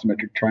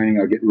isometric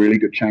training, I get really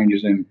good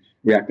changes in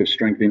reactive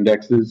strength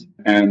indexes,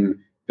 and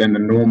then the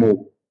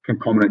normal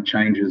concomitant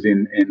changes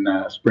in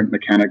sprint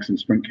mechanics and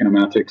sprint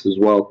kinematics as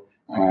well,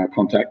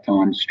 contact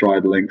times,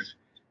 stride lengths,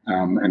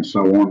 and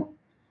so on.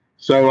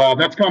 So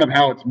that's kind of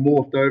how it's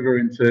morphed over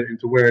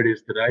into where it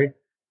is today.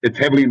 It's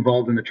heavily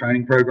involved in the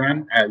training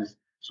program as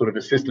sort of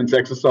assistance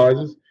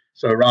exercises.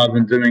 So rather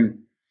than doing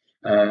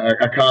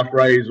a calf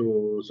raise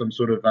or some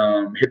sort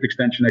of hip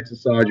extension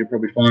exercise, you'll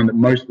probably find that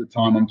most of the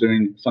time I'm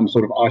doing some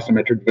sort of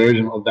isometric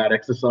version of that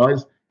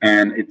exercise.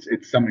 And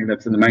it's something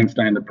that's in the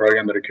mainstay in the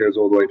program that occurs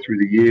all the way through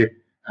the year.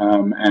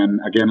 And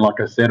again, like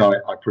I said, I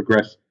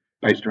progress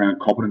based around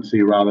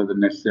competency rather than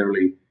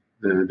necessarily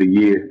the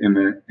year. In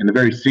the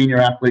very senior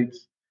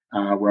athletes,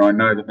 where I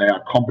know that they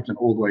are competent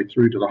all the way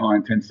through to the high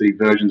intensity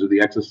versions of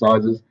the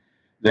exercises,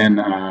 then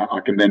I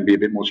can then be a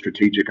bit more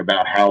strategic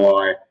about how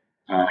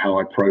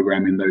I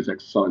program in those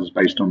exercises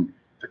based on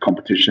the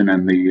competition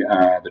and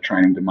the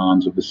training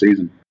demands of the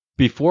season.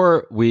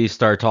 Before we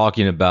start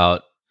talking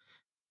about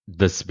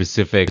the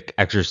specific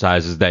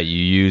exercises that you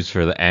use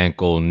for the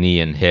ankle,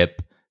 knee, and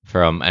hip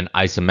from an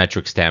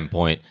isometric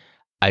standpoint,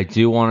 I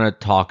do want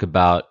to talk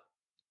about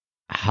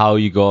how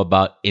you go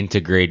about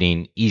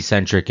integrating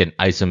eccentric and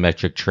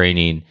isometric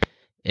training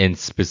in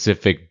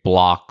specific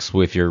blocks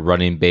with your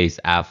running based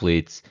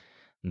athletes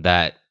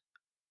that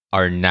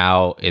are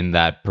now in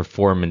that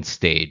performance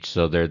stage.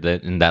 So they're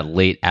in that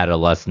late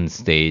adolescent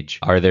stage.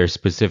 Are there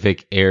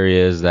specific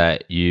areas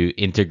that you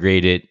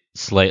integrate it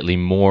slightly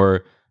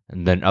more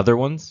than other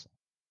ones?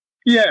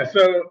 Yeah,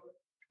 so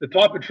the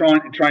type of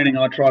training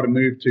I try to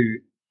move to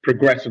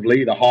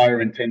progressively, the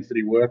higher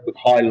intensity work with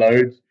high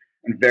loads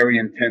and very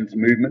intense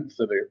movements,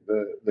 so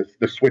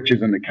the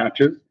switches and the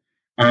catches,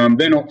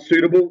 they're not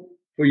suitable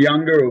for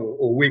younger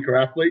or weaker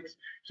athletes.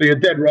 So you're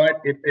dead right.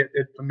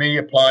 It for me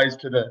applies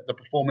to the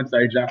performance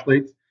age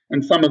athletes,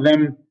 and some of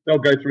them they'll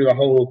go through the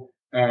whole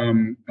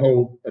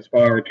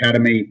Aspire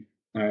Academy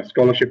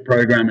scholarship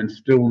program and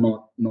still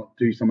not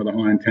do some of the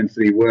high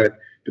intensity work.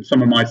 But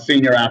some of my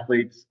senior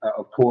athletes,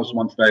 of course,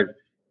 once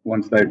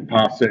they've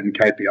passed certain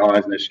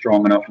KPIs and they're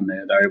strong enough and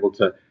they're able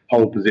to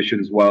hold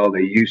positions well,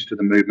 they're used to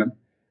the movement,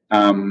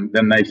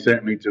 then they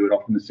certainly do it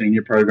off in the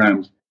senior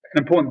programs.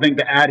 An important thing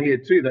to add here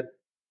too, that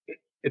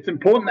it's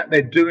important that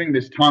they're doing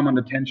this time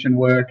under tension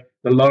work,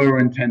 the lower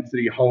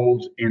intensity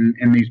holds in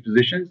these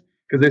positions,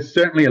 because there's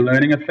certainly a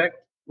learning effect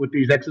with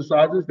these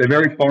exercises. They're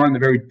very foreign, they're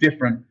very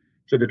different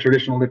to the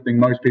traditional lifting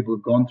most people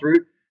have gone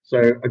through.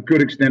 So a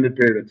good extended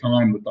period of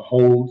time with the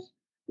holds,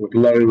 with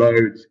low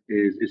loads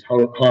is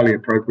highly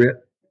appropriate.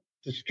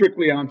 To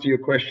strictly answer your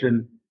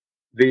question,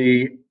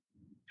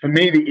 for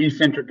me, the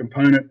eccentric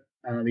component,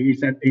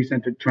 the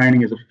eccentric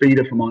training is a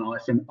feeder for my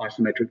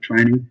isometric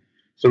training.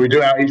 So we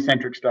do our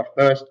eccentric stuff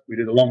first. We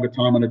do the longer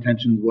time under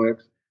tension work,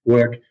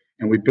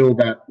 and we build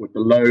that with the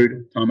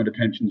load. Time under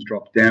tensions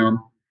drop down,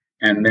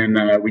 and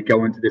then we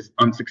go into this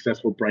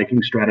unsuccessful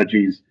braking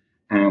strategies.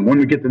 When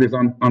we get to this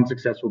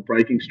unsuccessful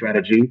braking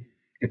strategy,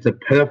 it's a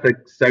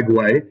perfect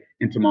segue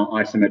into my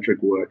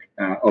isometric work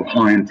of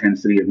high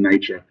intensity of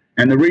nature.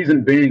 And the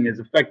reason being is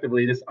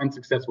effectively this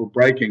unsuccessful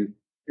braking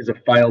is a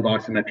failed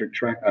isometric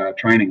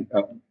training,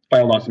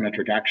 failed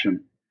isometric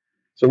action.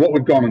 So what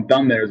we've gone and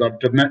done there is I've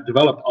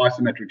developed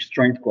isometric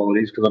strength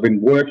qualities because I've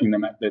been working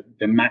them at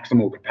their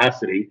maximal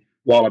capacity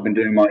while I've been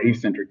doing my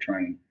eccentric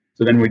training.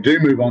 So then we do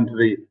move on to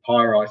the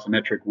higher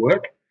isometric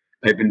work.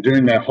 They've been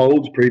doing their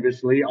holds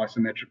previously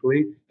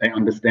isometrically. They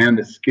understand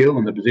the skill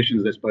and the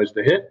positions they're supposed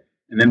to hit.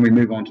 And then we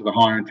move on to the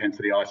higher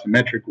intensity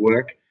isometric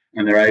work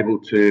and they're able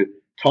to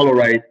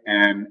tolerate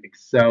and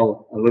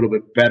excel a little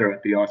bit better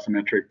at the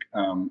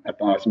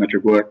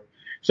isometric work.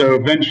 So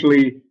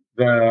eventually,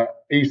 the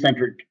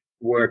eccentric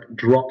work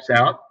drops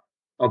out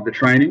of the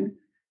training,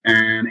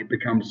 and it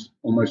becomes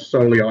almost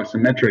solely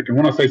isometric. And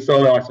when I say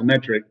solely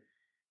isometric,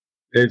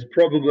 there's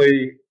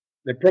probably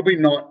they're probably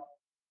not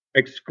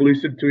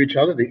exclusive to each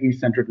other, the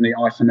eccentric and the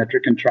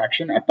isometric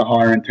contraction at the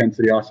higher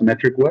intensity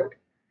isometric work.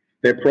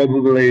 They're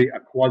probably a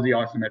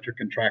quasi-isometric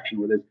contraction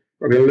where there's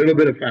probably a little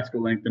bit of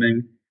fascicle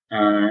lengthening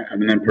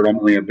and then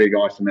predominantly a big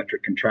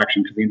isometric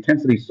contraction because the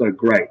intensity is so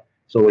great.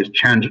 It's always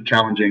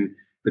challenging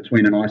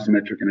between an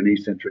isometric and an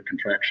eccentric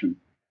contraction.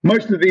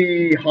 Most of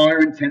the higher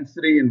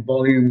intensity and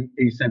volume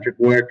eccentric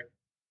work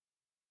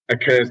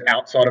occurs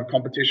outside of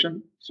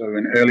competition. So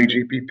in early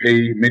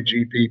GPP, mid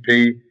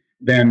GPP,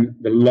 then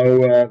the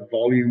lower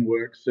volume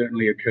work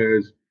certainly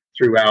occurs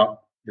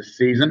throughout the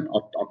season.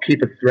 I'll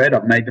keep a thread.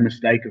 I've made the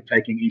mistake of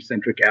taking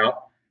eccentric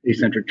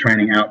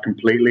training out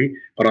completely,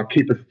 but I'll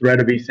keep a thread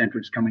of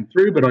eccentrics coming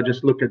through. But I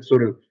just look at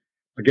sort of,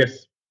 I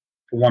guess,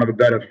 for want of a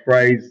better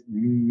phrase,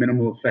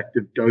 minimal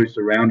effective dose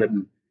around it.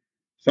 And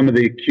some of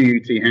the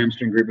QUT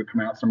hamstring group have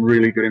come out some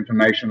really good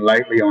information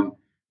lately on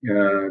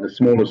the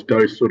smallest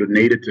dose sort of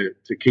needed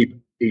to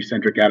keep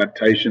eccentric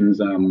adaptations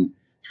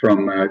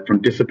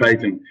from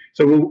dissipating.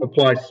 So we'll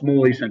apply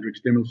small eccentric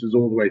stimuluses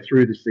all the way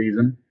through the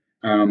season,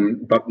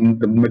 but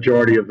the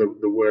majority of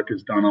the work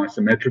is done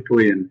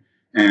isometrically.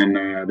 And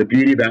the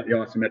beauty about the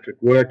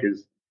isometric work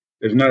is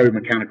there's no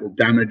mechanical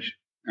damage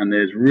and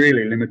there's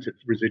really limited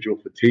residual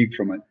fatigue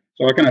from it.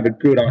 So I can have a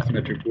good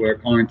isometric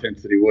work, high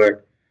intensity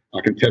work. I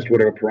can test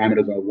whatever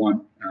parameters I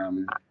want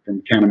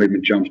from counter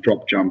movement jumps,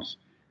 drop jumps,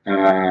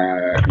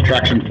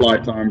 contraction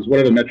flight times,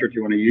 whatever metric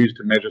you want to use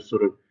to measure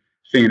sort of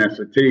CNS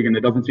fatigue. And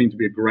there doesn't seem to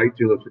be a great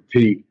deal of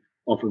fatigue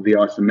off of the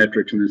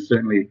isometrics. And there's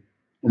certainly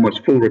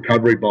almost full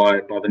recovery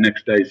by the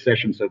next day's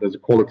session. So if there's a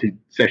quality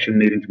session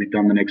needing to be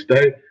done the next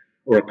day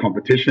or a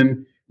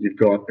competition, you've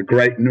got a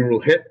great neural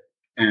hit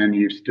and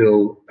you're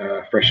still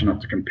fresh enough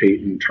to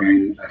compete and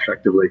train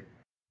effectively.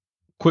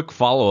 Quick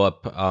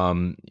follow-up.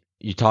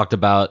 You talked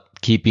about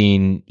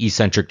keeping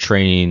eccentric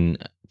training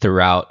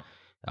throughout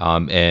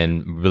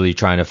and really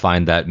trying to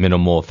find that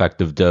minimal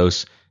effective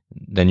dose.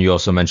 Then you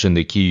also mentioned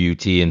the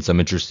QUT and some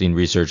interesting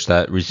research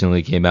that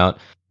recently came out.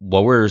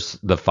 What were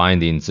the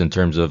findings in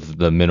terms of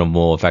the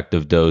minimal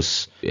effective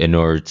dose in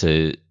order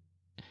to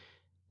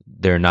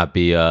there not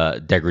be a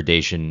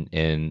degradation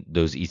in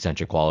those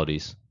eccentric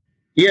qualities?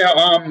 Yeah,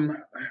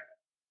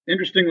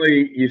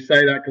 interestingly, you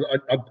say that because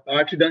I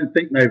actually don't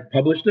think they've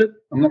published it.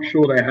 I'm not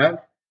sure they have.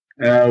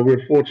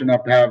 We're fortunate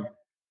enough to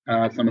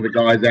have some of the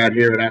guys out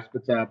here at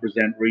Aspetar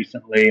present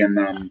recently, and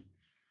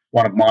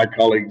one of my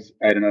colleagues,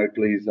 Aidan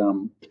Oakley's,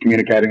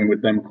 communicating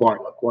with them quite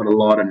a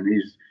lot, and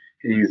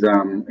he's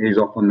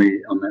off on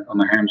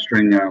the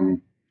hamstring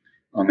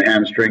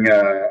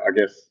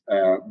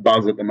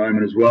buzz at the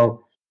moment as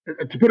well.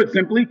 To put it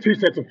simply, 2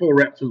 sets of 4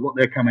 reps is what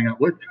they're coming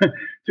up with.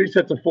 2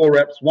 sets of 4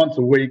 reps once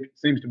a week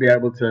seems to be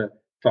able to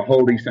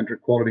hold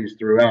eccentric qualities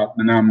throughout.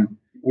 And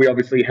we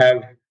obviously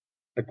have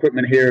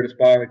equipment here at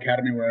Aspire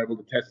Academy. We're able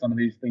to test some of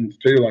these things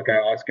too, like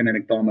our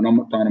isokinetic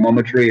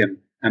dynamometry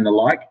and the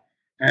like.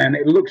 And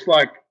it looks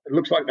like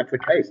that's the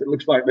case. It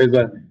looks like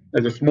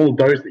there's a small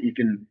dose that you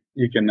can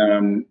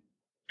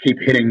keep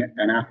hitting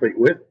an athlete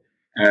with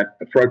at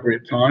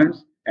appropriate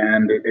times,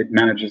 and it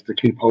manages to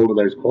keep hold of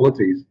those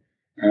qualities.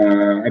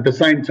 At the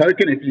same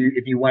token,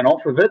 if you went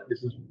off of it,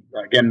 this is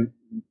again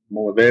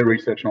more their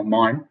research, not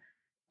mine.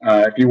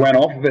 If you went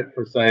off of it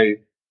for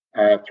say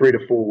 3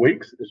 to 4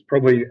 weeks, there's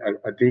probably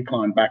a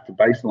decline back to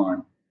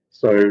baseline.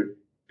 So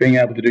being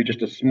able to do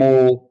just a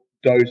small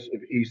dose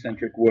of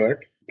eccentric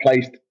work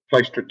placed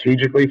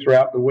strategically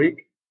throughout the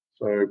week.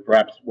 So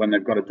perhaps when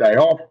they've got a day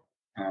off,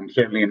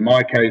 certainly in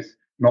my case,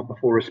 not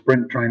before a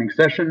sprint training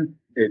session,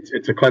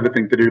 it's a clever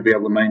thing to do to be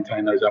able to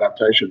maintain those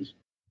adaptations.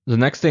 The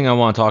next thing I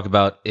want to talk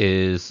about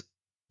is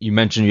you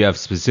mentioned you have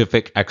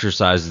specific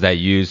exercises that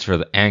you use for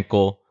the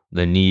ankle,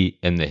 the knee,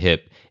 and the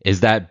hip. Is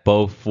that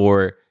both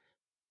for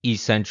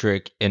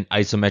eccentric and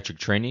isometric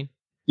training?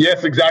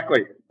 Yes,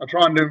 exactly. I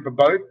try and do them for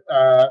both.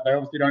 They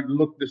obviously don't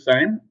look the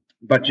same,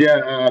 but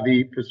yeah,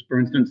 for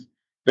instance,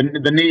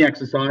 the knee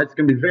exercise, it's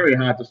going to be very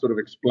hard to sort of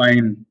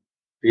explain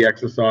the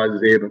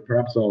exercises here, but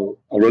perhaps I'll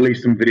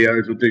release some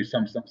videos or do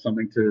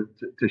something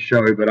to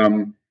show. But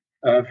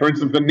for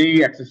instance, the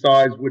knee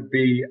exercise would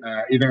be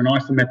either an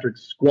isometric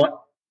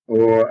squat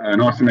or an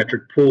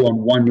isometric pull on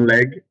one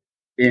leg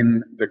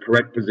in the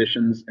correct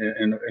positions,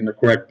 in the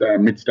correct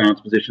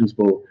mid-stance positions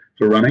for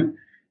running.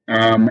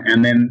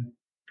 And then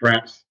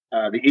perhaps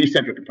the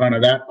eccentric component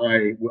of that,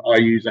 I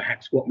use a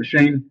hack squat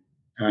machine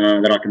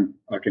that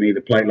I can either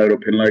plate load or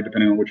pin load,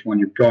 depending on which one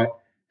you've got.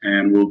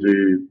 And we'll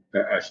do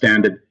a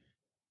standard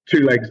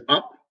 2 legs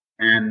up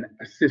and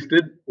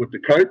assisted with the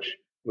coach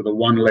with a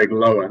 1 leg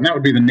lower. And that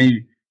would be the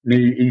knee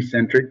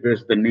eccentric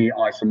versus the knee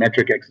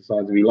isometric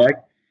exercise, if you like.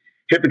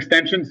 Hip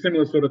extension,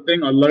 similar sort of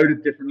thing. I load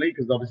it differently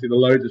because obviously the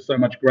loads are so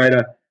much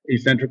greater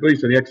eccentrically.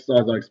 So the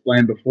exercise I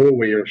explained before,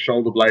 where your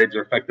shoulder blades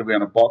are effectively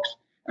on a box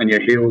and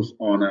your heels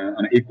on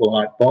an equal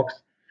height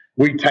box.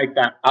 We take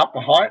that up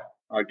a height.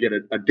 I get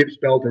a dips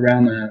belt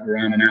around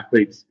an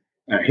athlete's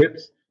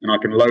hips, and I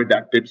can load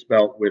that dips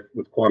belt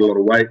with quite a lot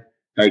of weight.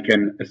 They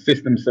can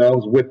assist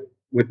themselves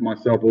with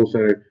myself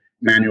also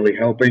manually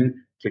helping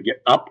to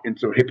get up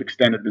into a hip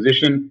extended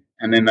position,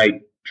 and then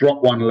they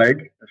drop one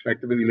leg,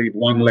 effectively leave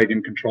one leg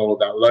in control of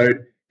that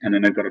load, and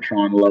then they've got to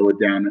try and lower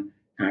down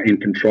in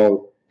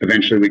control.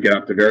 Eventually, we get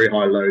up to very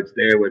high loads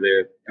there where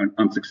they're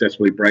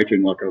unsuccessfully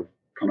breaking, like I've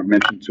kind of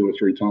mentioned 2 or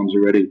 3 times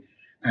already.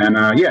 And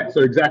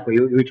so exactly,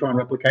 we try and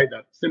replicate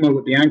that. Similar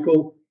with the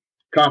ankle,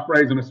 calf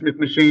raise on a Smith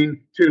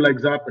machine, 2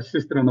 legs up,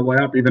 assisted on the way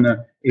up, even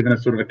a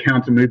sort of a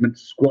counter movement,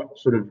 squat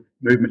sort of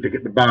movement to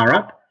get the bar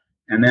up.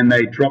 And then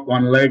they drop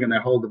one leg and they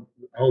hold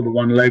the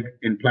one leg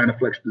in plantar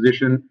flex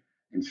position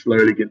and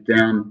slowly get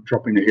down,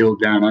 dropping the heel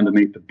down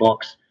underneath the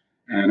box.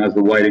 And as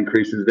the weight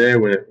increases there,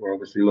 we're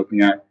obviously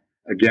looking at,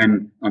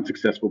 again,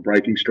 unsuccessful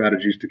braking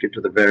strategies to get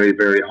to the very,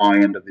 very high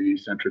end of the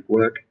eccentric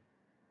work.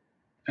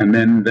 And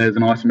then there's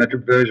an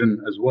isometric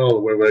version as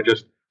well, where we're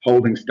just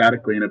holding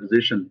statically in a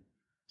position.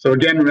 So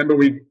again, remember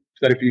we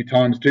said a few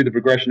times too, the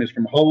progression is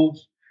from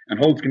holds, and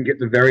holds can get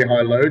to very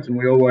high loads, and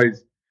we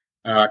always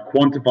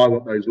quantify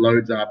what those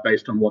loads are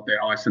based on what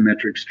their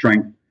isometric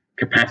strength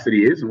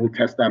capacity is, and we'll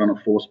test that on a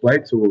force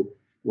plate. So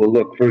we'll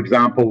look, for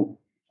example,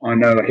 I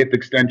know a hip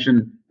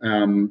extension,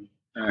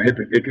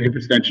 hip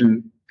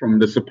extension from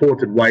the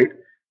supported weight,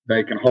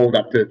 they can hold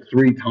up to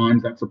 3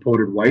 times that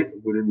supported weight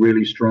with a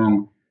really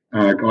strong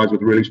guys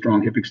with really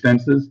strong hip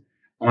extensors.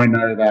 I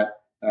know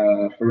that,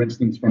 for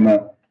instance, from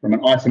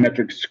an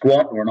isometric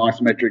squat or an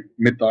isometric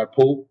mid-thigh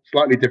pull,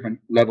 slightly different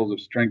levels of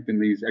strength in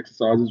these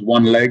exercises.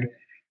 One leg,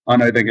 I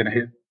know they're going to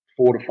hit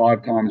 4 to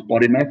 5 times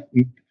body mass,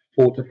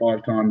 4 to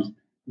 5 times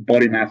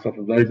body mass off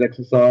of those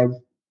exercises.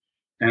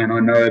 And I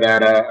know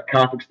that a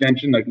calf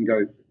extension, they can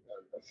go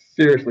a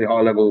seriously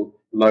high level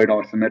load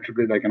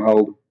isometrically. They can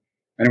hold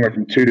anywhere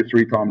from 2 to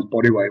 3 times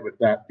body weight with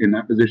that in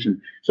that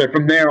position. So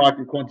from there, I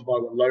can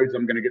quantify what loads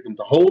I'm going to get them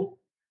to hold.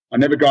 I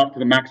never go up to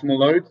the maximal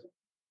loads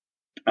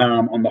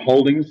on the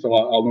holdings, so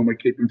I'll normally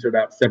keep them to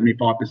about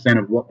 75%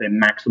 of what their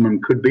maximum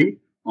could be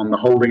on the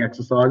holding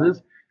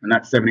exercises, and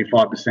that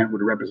 75%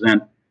 would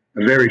represent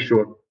a very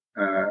short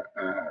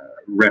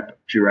rep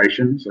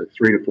duration, so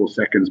 3 to 4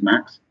 seconds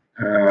max.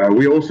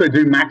 We also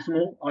do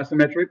maximal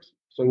isometrics,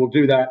 so we'll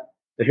do that,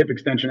 the hip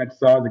extension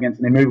exercise against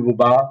an immovable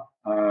bar.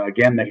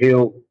 Again, the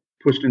heel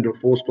pushed into a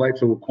force plate,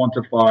 so we'll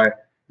quantify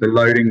the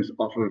loadings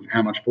off of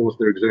how much force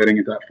they're exerting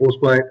into that force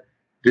plate.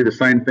 Do the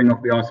same thing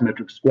off the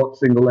isometric squat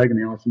single leg and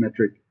the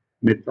isometric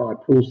mid-thigh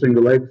pull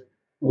single legs.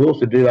 We'll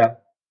also do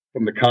that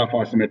from the calf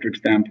isometric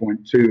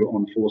standpoint too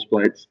on force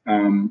plates.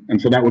 And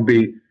so that would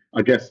be,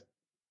 I guess,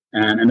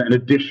 an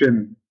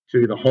addition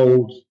to the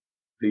holds,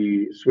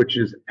 the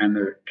switches, and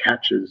the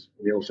catches.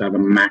 We also have a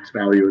max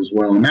value as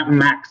well. And that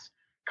max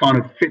kind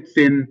of fits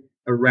in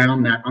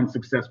around that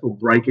unsuccessful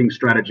braking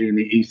strategy in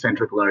the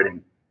eccentric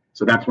loading.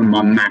 So that's when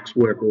my max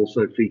work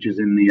also features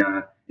in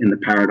the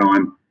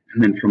paradigm.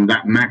 And then from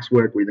that max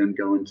work, we then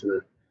go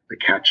into the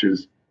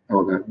catches,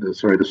 or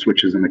the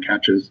switches and the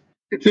catches.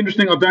 It's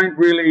interesting. I don't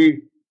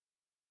really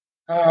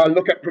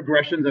look at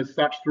progressions as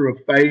such through a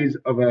phase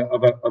of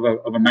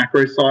a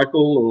macro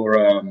cycle or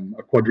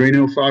a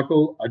quadrennial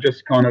cycle. I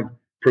just kind of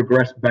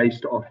progress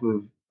based off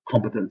of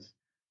competence.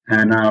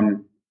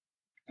 And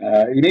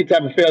you need to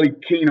have a fairly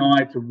keen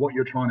eye to what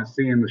you're trying to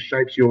see and the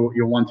shapes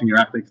you're wanting your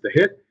athletes to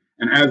hit.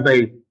 And as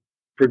they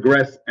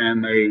progress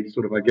and they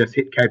sort of, I guess,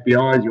 hit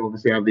KPIs, you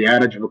obviously have the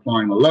adage of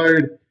applying the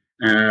load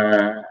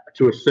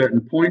to a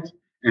certain point,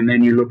 and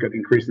then you look at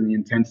increasing the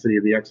intensity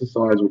of the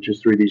exercise, which is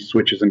through these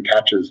switches and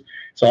catches.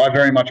 So I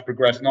very much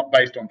progress not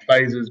based on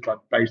phases,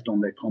 but based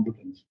on their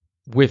competence.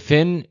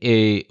 Within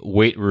a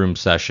weight room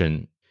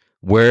session,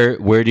 where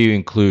do you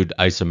include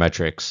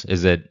isometrics?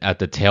 Is it at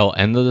the tail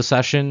end of the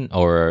session,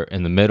 or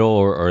in the middle,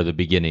 or the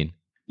beginning?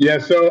 Yeah,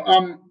 so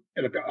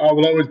look, I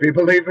will always be a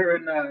believer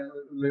in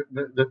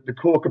the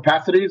core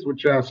capacities,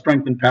 which are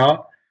strength and power.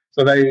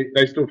 So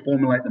they still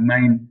formulate the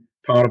main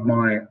part of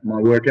my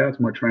workouts,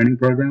 my training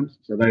programs.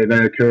 So they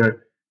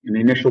occur in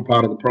the initial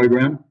part of the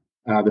program,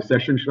 the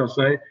session, should I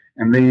say.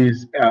 And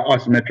these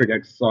isometric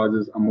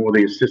exercises are more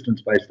the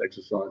assistance-based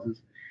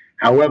exercises.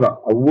 However,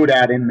 I would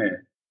add in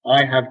there,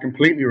 I have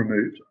completely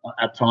removed,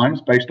 at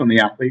times, based on the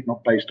athlete,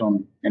 not based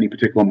on any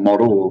particular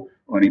model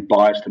or any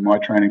bias to my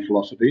training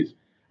philosophies,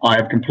 I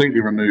have completely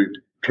removed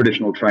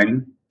traditional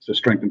training, so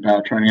strength and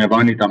power training. I've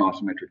only done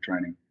isometric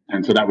training.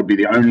 And so that would be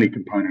the only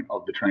component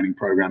of the training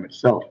program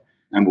itself.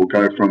 And we'll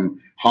go from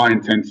high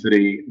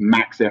intensity,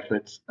 max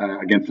efforts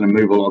against an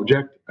immovable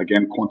object,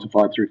 again,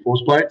 quantified through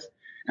force plates.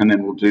 And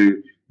then we'll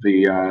do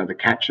the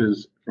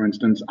catches, for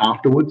instance,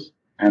 afterwards.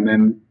 And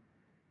then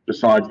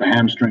besides the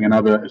hamstring and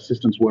other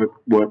assistance work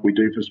we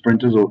do for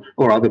sprinters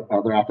or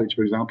other athletes,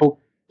 for example,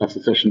 that's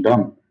the session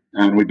done.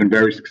 And we've been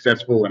very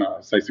successful, and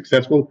I say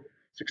successful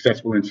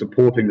in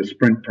supporting the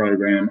sprint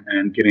program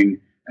and getting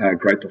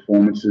great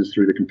performances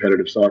through the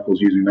competitive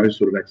cycles using those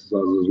sort of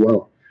exercises as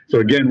well. So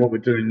again, what we're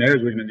doing there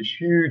is we're getting this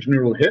huge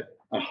neural hit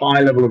a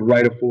high level of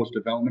rate of force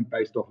development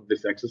based off of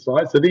this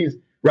exercise. So these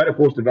rate of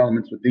force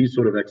developments with these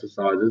sort of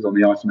exercises on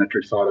the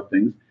isometric side of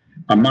things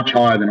are much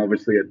higher than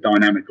obviously a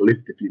dynamic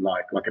lift, if you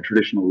like a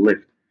traditional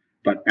lift,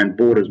 and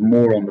borders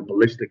more on the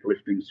ballistic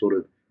lifting sort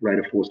of rate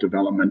of force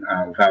development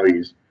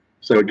values.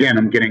 So again,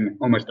 I'm getting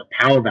almost a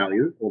power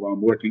value, although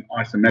I'm working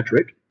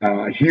isometric,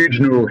 a huge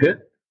neural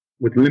hit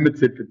with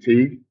limited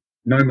fatigue,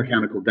 no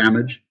mechanical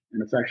damage,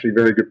 and it's actually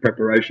very good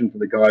preparation for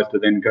the guys to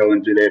then go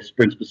and do their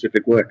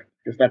sprint-specific work.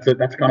 Because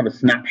that's kind of a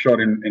snapshot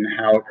in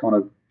how it kind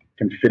of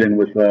can fit in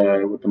with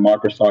the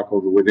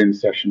microcycle, the within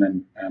session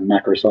and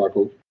macro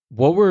cycle.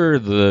 What were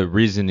the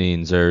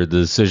reasonings or the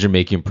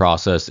decision-making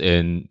process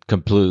in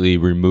completely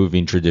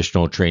removing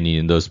traditional training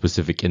in those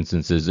specific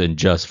instances and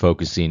just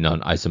focusing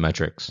on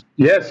isometrics?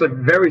 Yeah, so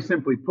very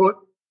simply put,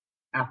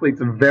 athletes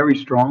are very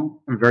strong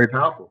and very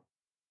powerful.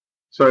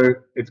 So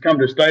it's come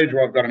to a stage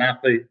where I've got an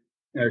athlete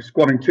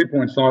squatting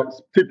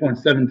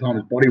 2.7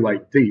 times body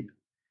weight deep,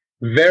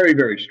 very,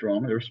 very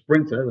strong. They're a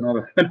sprinter,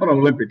 they're not an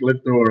Olympic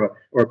lifter or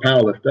a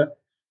power lifter,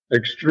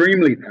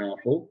 extremely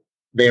powerful.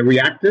 They're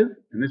reactive.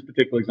 In this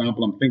particular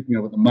example I'm thinking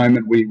of at the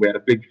moment, we had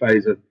a big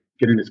phase of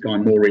getting this guy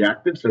more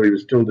reactive. So he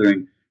was still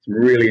doing some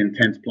really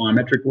intense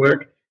plyometric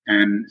work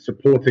and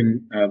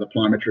supporting the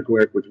plyometric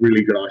work with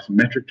really good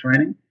isometric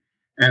training.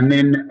 And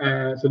then,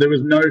 so there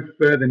was no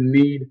further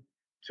need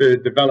to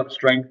develop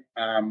strength.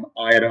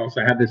 I had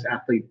also had this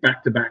athlete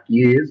back-to-back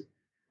years.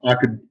 I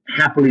could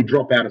happily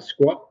drop out a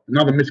squat.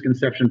 Another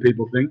misconception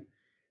people think,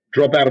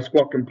 drop out a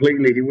squat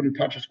completely. He wouldn't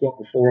touch a squat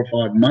for 4 or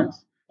 5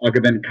 months. I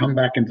could then come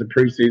back into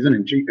preseason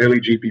and early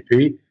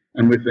GPP,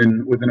 and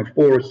within a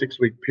 4 or 6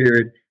 week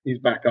period, he's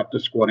back up to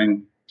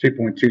squatting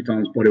 2.2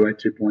 times bodyweight,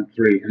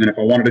 2.3. And then if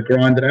I wanted to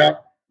grind it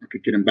out, I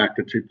could get him back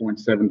to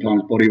 2.7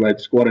 times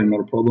bodyweight squatting, not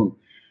a problem.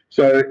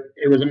 So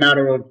it was a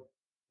matter of,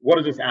 what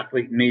does this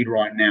athlete need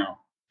right now?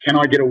 Can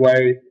I get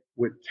away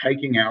with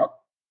taking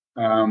out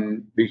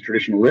these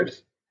traditional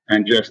lifts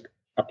and just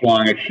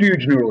applying a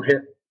huge neural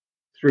hit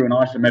through an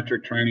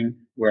isometric training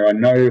where I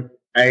know,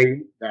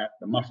 that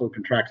the muscle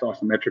contracts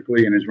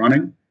isometrically and is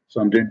running. So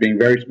I'm being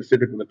very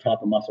specific with the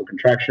type of muscle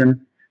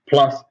contraction.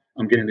 Plus,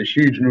 I'm getting this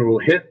huge neural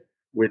hit,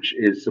 which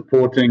is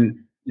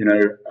supporting,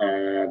 the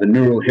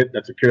neural hit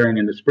that's occurring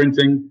in the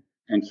sprinting.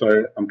 And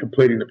so I'm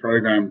completing the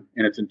program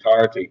in its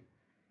entirety.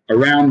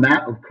 Around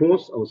that, of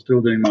course, I was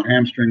still doing my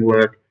hamstring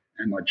work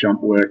and my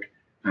jump work,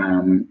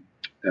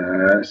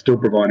 still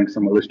providing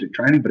some holistic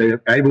training,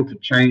 but able to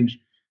change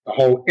the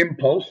whole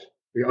impulse,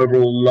 the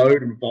overall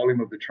load and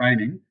volume of the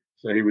training.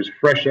 So he was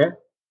fresher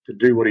to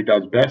do what he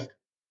does best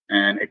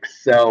and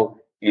excel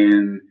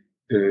in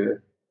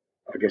the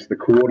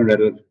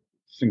coordinated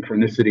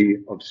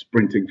synchronicity of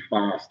sprinting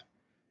fast.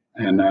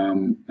 And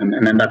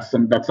then that's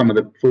some of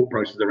the thought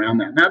process around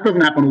that. Now, it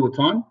doesn't happen all the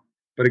time,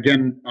 but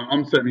again,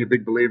 I'm certainly a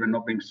big believer in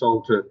not being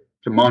sold to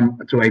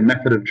a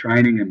method of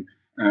training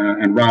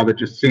and rather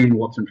just seeing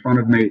what's in front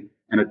of me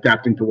and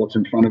adapting to what's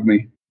in front of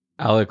me.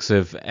 Alex,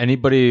 if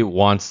anybody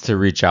wants to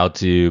reach out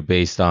to you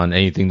based on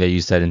anything that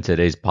you said in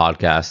today's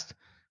podcast,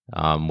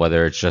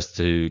 whether it's just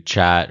to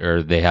chat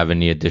or they have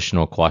any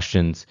additional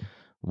questions,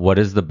 what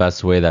is the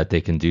best way that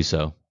they can do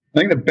so? I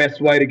think the best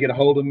way to get a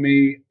hold of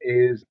me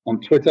is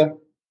on Twitter.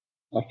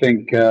 I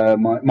think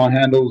my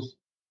handle's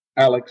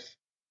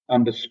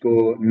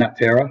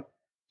Alex_Natera,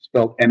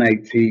 spelled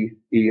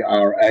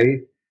Natera.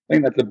 I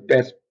think that's the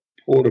best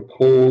port of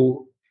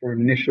call for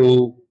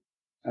initial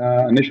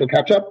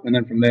catch up, and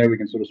then from there we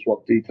can sort of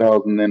swap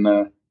details and then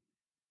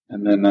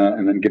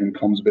get in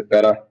comms a bit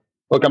better.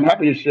 Look, I'm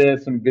happy to share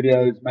some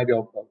videos. Maybe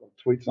I'll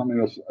tweet something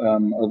of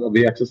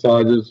the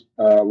exercises,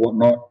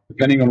 whatnot.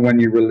 Depending on when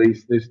you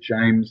release this,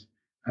 James,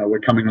 we're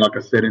coming, like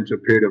I said, into a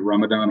period of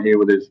Ramadan here,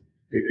 where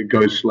it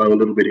goes slow a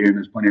little bit here, and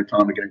there's plenty of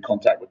time to get in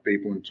contact with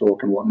people and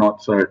talk and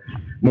whatnot. So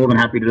more than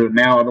happy to do it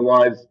now.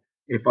 Otherwise,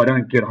 if I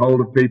don't get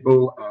hold of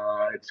people,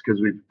 it's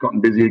because we've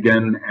gotten busy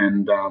again,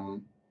 and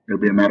it'll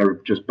be a matter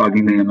of just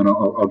bugging me, and then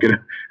I'll get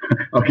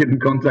in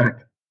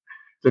contact.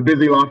 It's a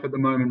busy life at the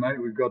moment, mate.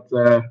 We've got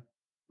a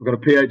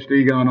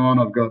PhD going on.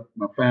 I've got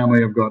my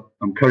family.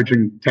 I'm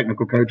coaching,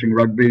 technical coaching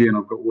rugby, and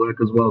I've got work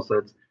as well. So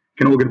it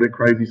can all get a bit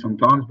crazy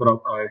sometimes, but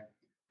I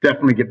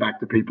definitely get back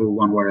to people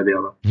one way or the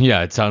other.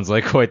 Yeah, it sounds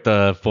like quite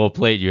the full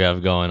plate you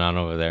have going on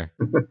over there.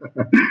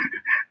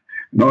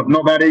 Not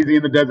that easy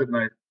in the desert,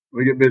 mate.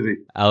 We get busy.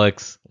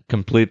 Alex,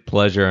 complete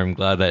pleasure. I'm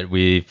glad that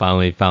we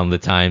finally found the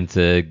time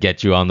to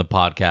get you on the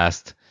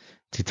podcast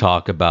to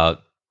talk about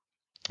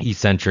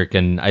eccentric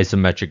and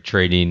isometric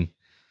training.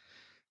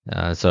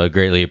 So I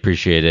greatly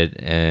appreciate it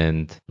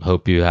and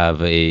hope you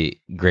have a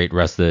great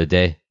rest of the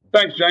day.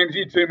 Thanks, James.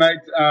 You too, mate.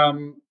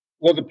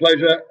 Was a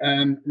pleasure,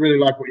 and really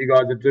like what you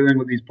guys are doing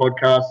with these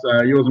podcasts.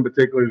 Yours in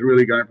particular is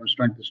really going from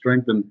strength to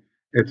strength, and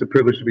it's a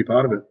privilege to be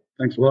part of it.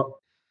 Thanks a lot.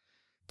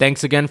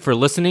 Thanks again for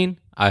listening.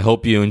 I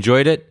hope you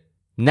enjoyed it.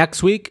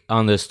 Next week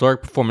on the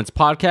Historic Performance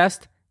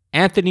Podcast,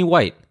 Anthony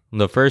White,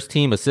 the first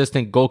team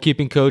assistant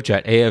goalkeeping coach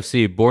at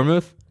AFC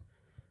Bournemouth,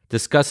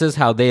 discusses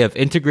how they have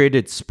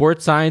integrated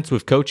sports science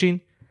with coaching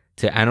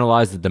to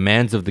analyze the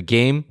demands of the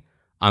game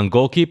on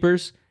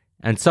goalkeepers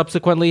and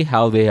subsequently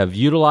how they have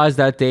utilized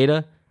that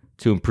data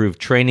to improve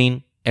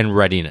training and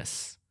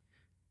readiness.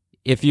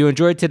 If you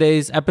enjoyed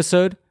today's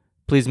episode,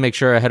 please make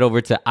sure to head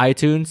over to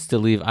iTunes to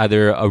leave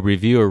either a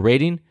review or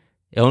rating.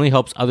 It only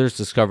helps others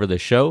discover the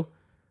show.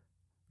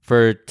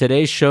 For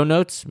today's show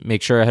notes,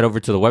 make sure to head over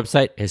to the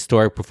website,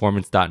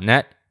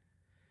 historicperformance.net.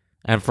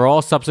 And for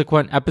all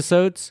subsequent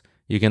episodes,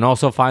 you can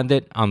also find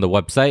it on the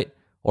website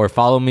or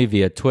follow me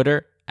via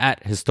Twitter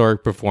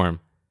 @historicperform.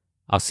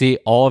 I'll see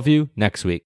all of you next week.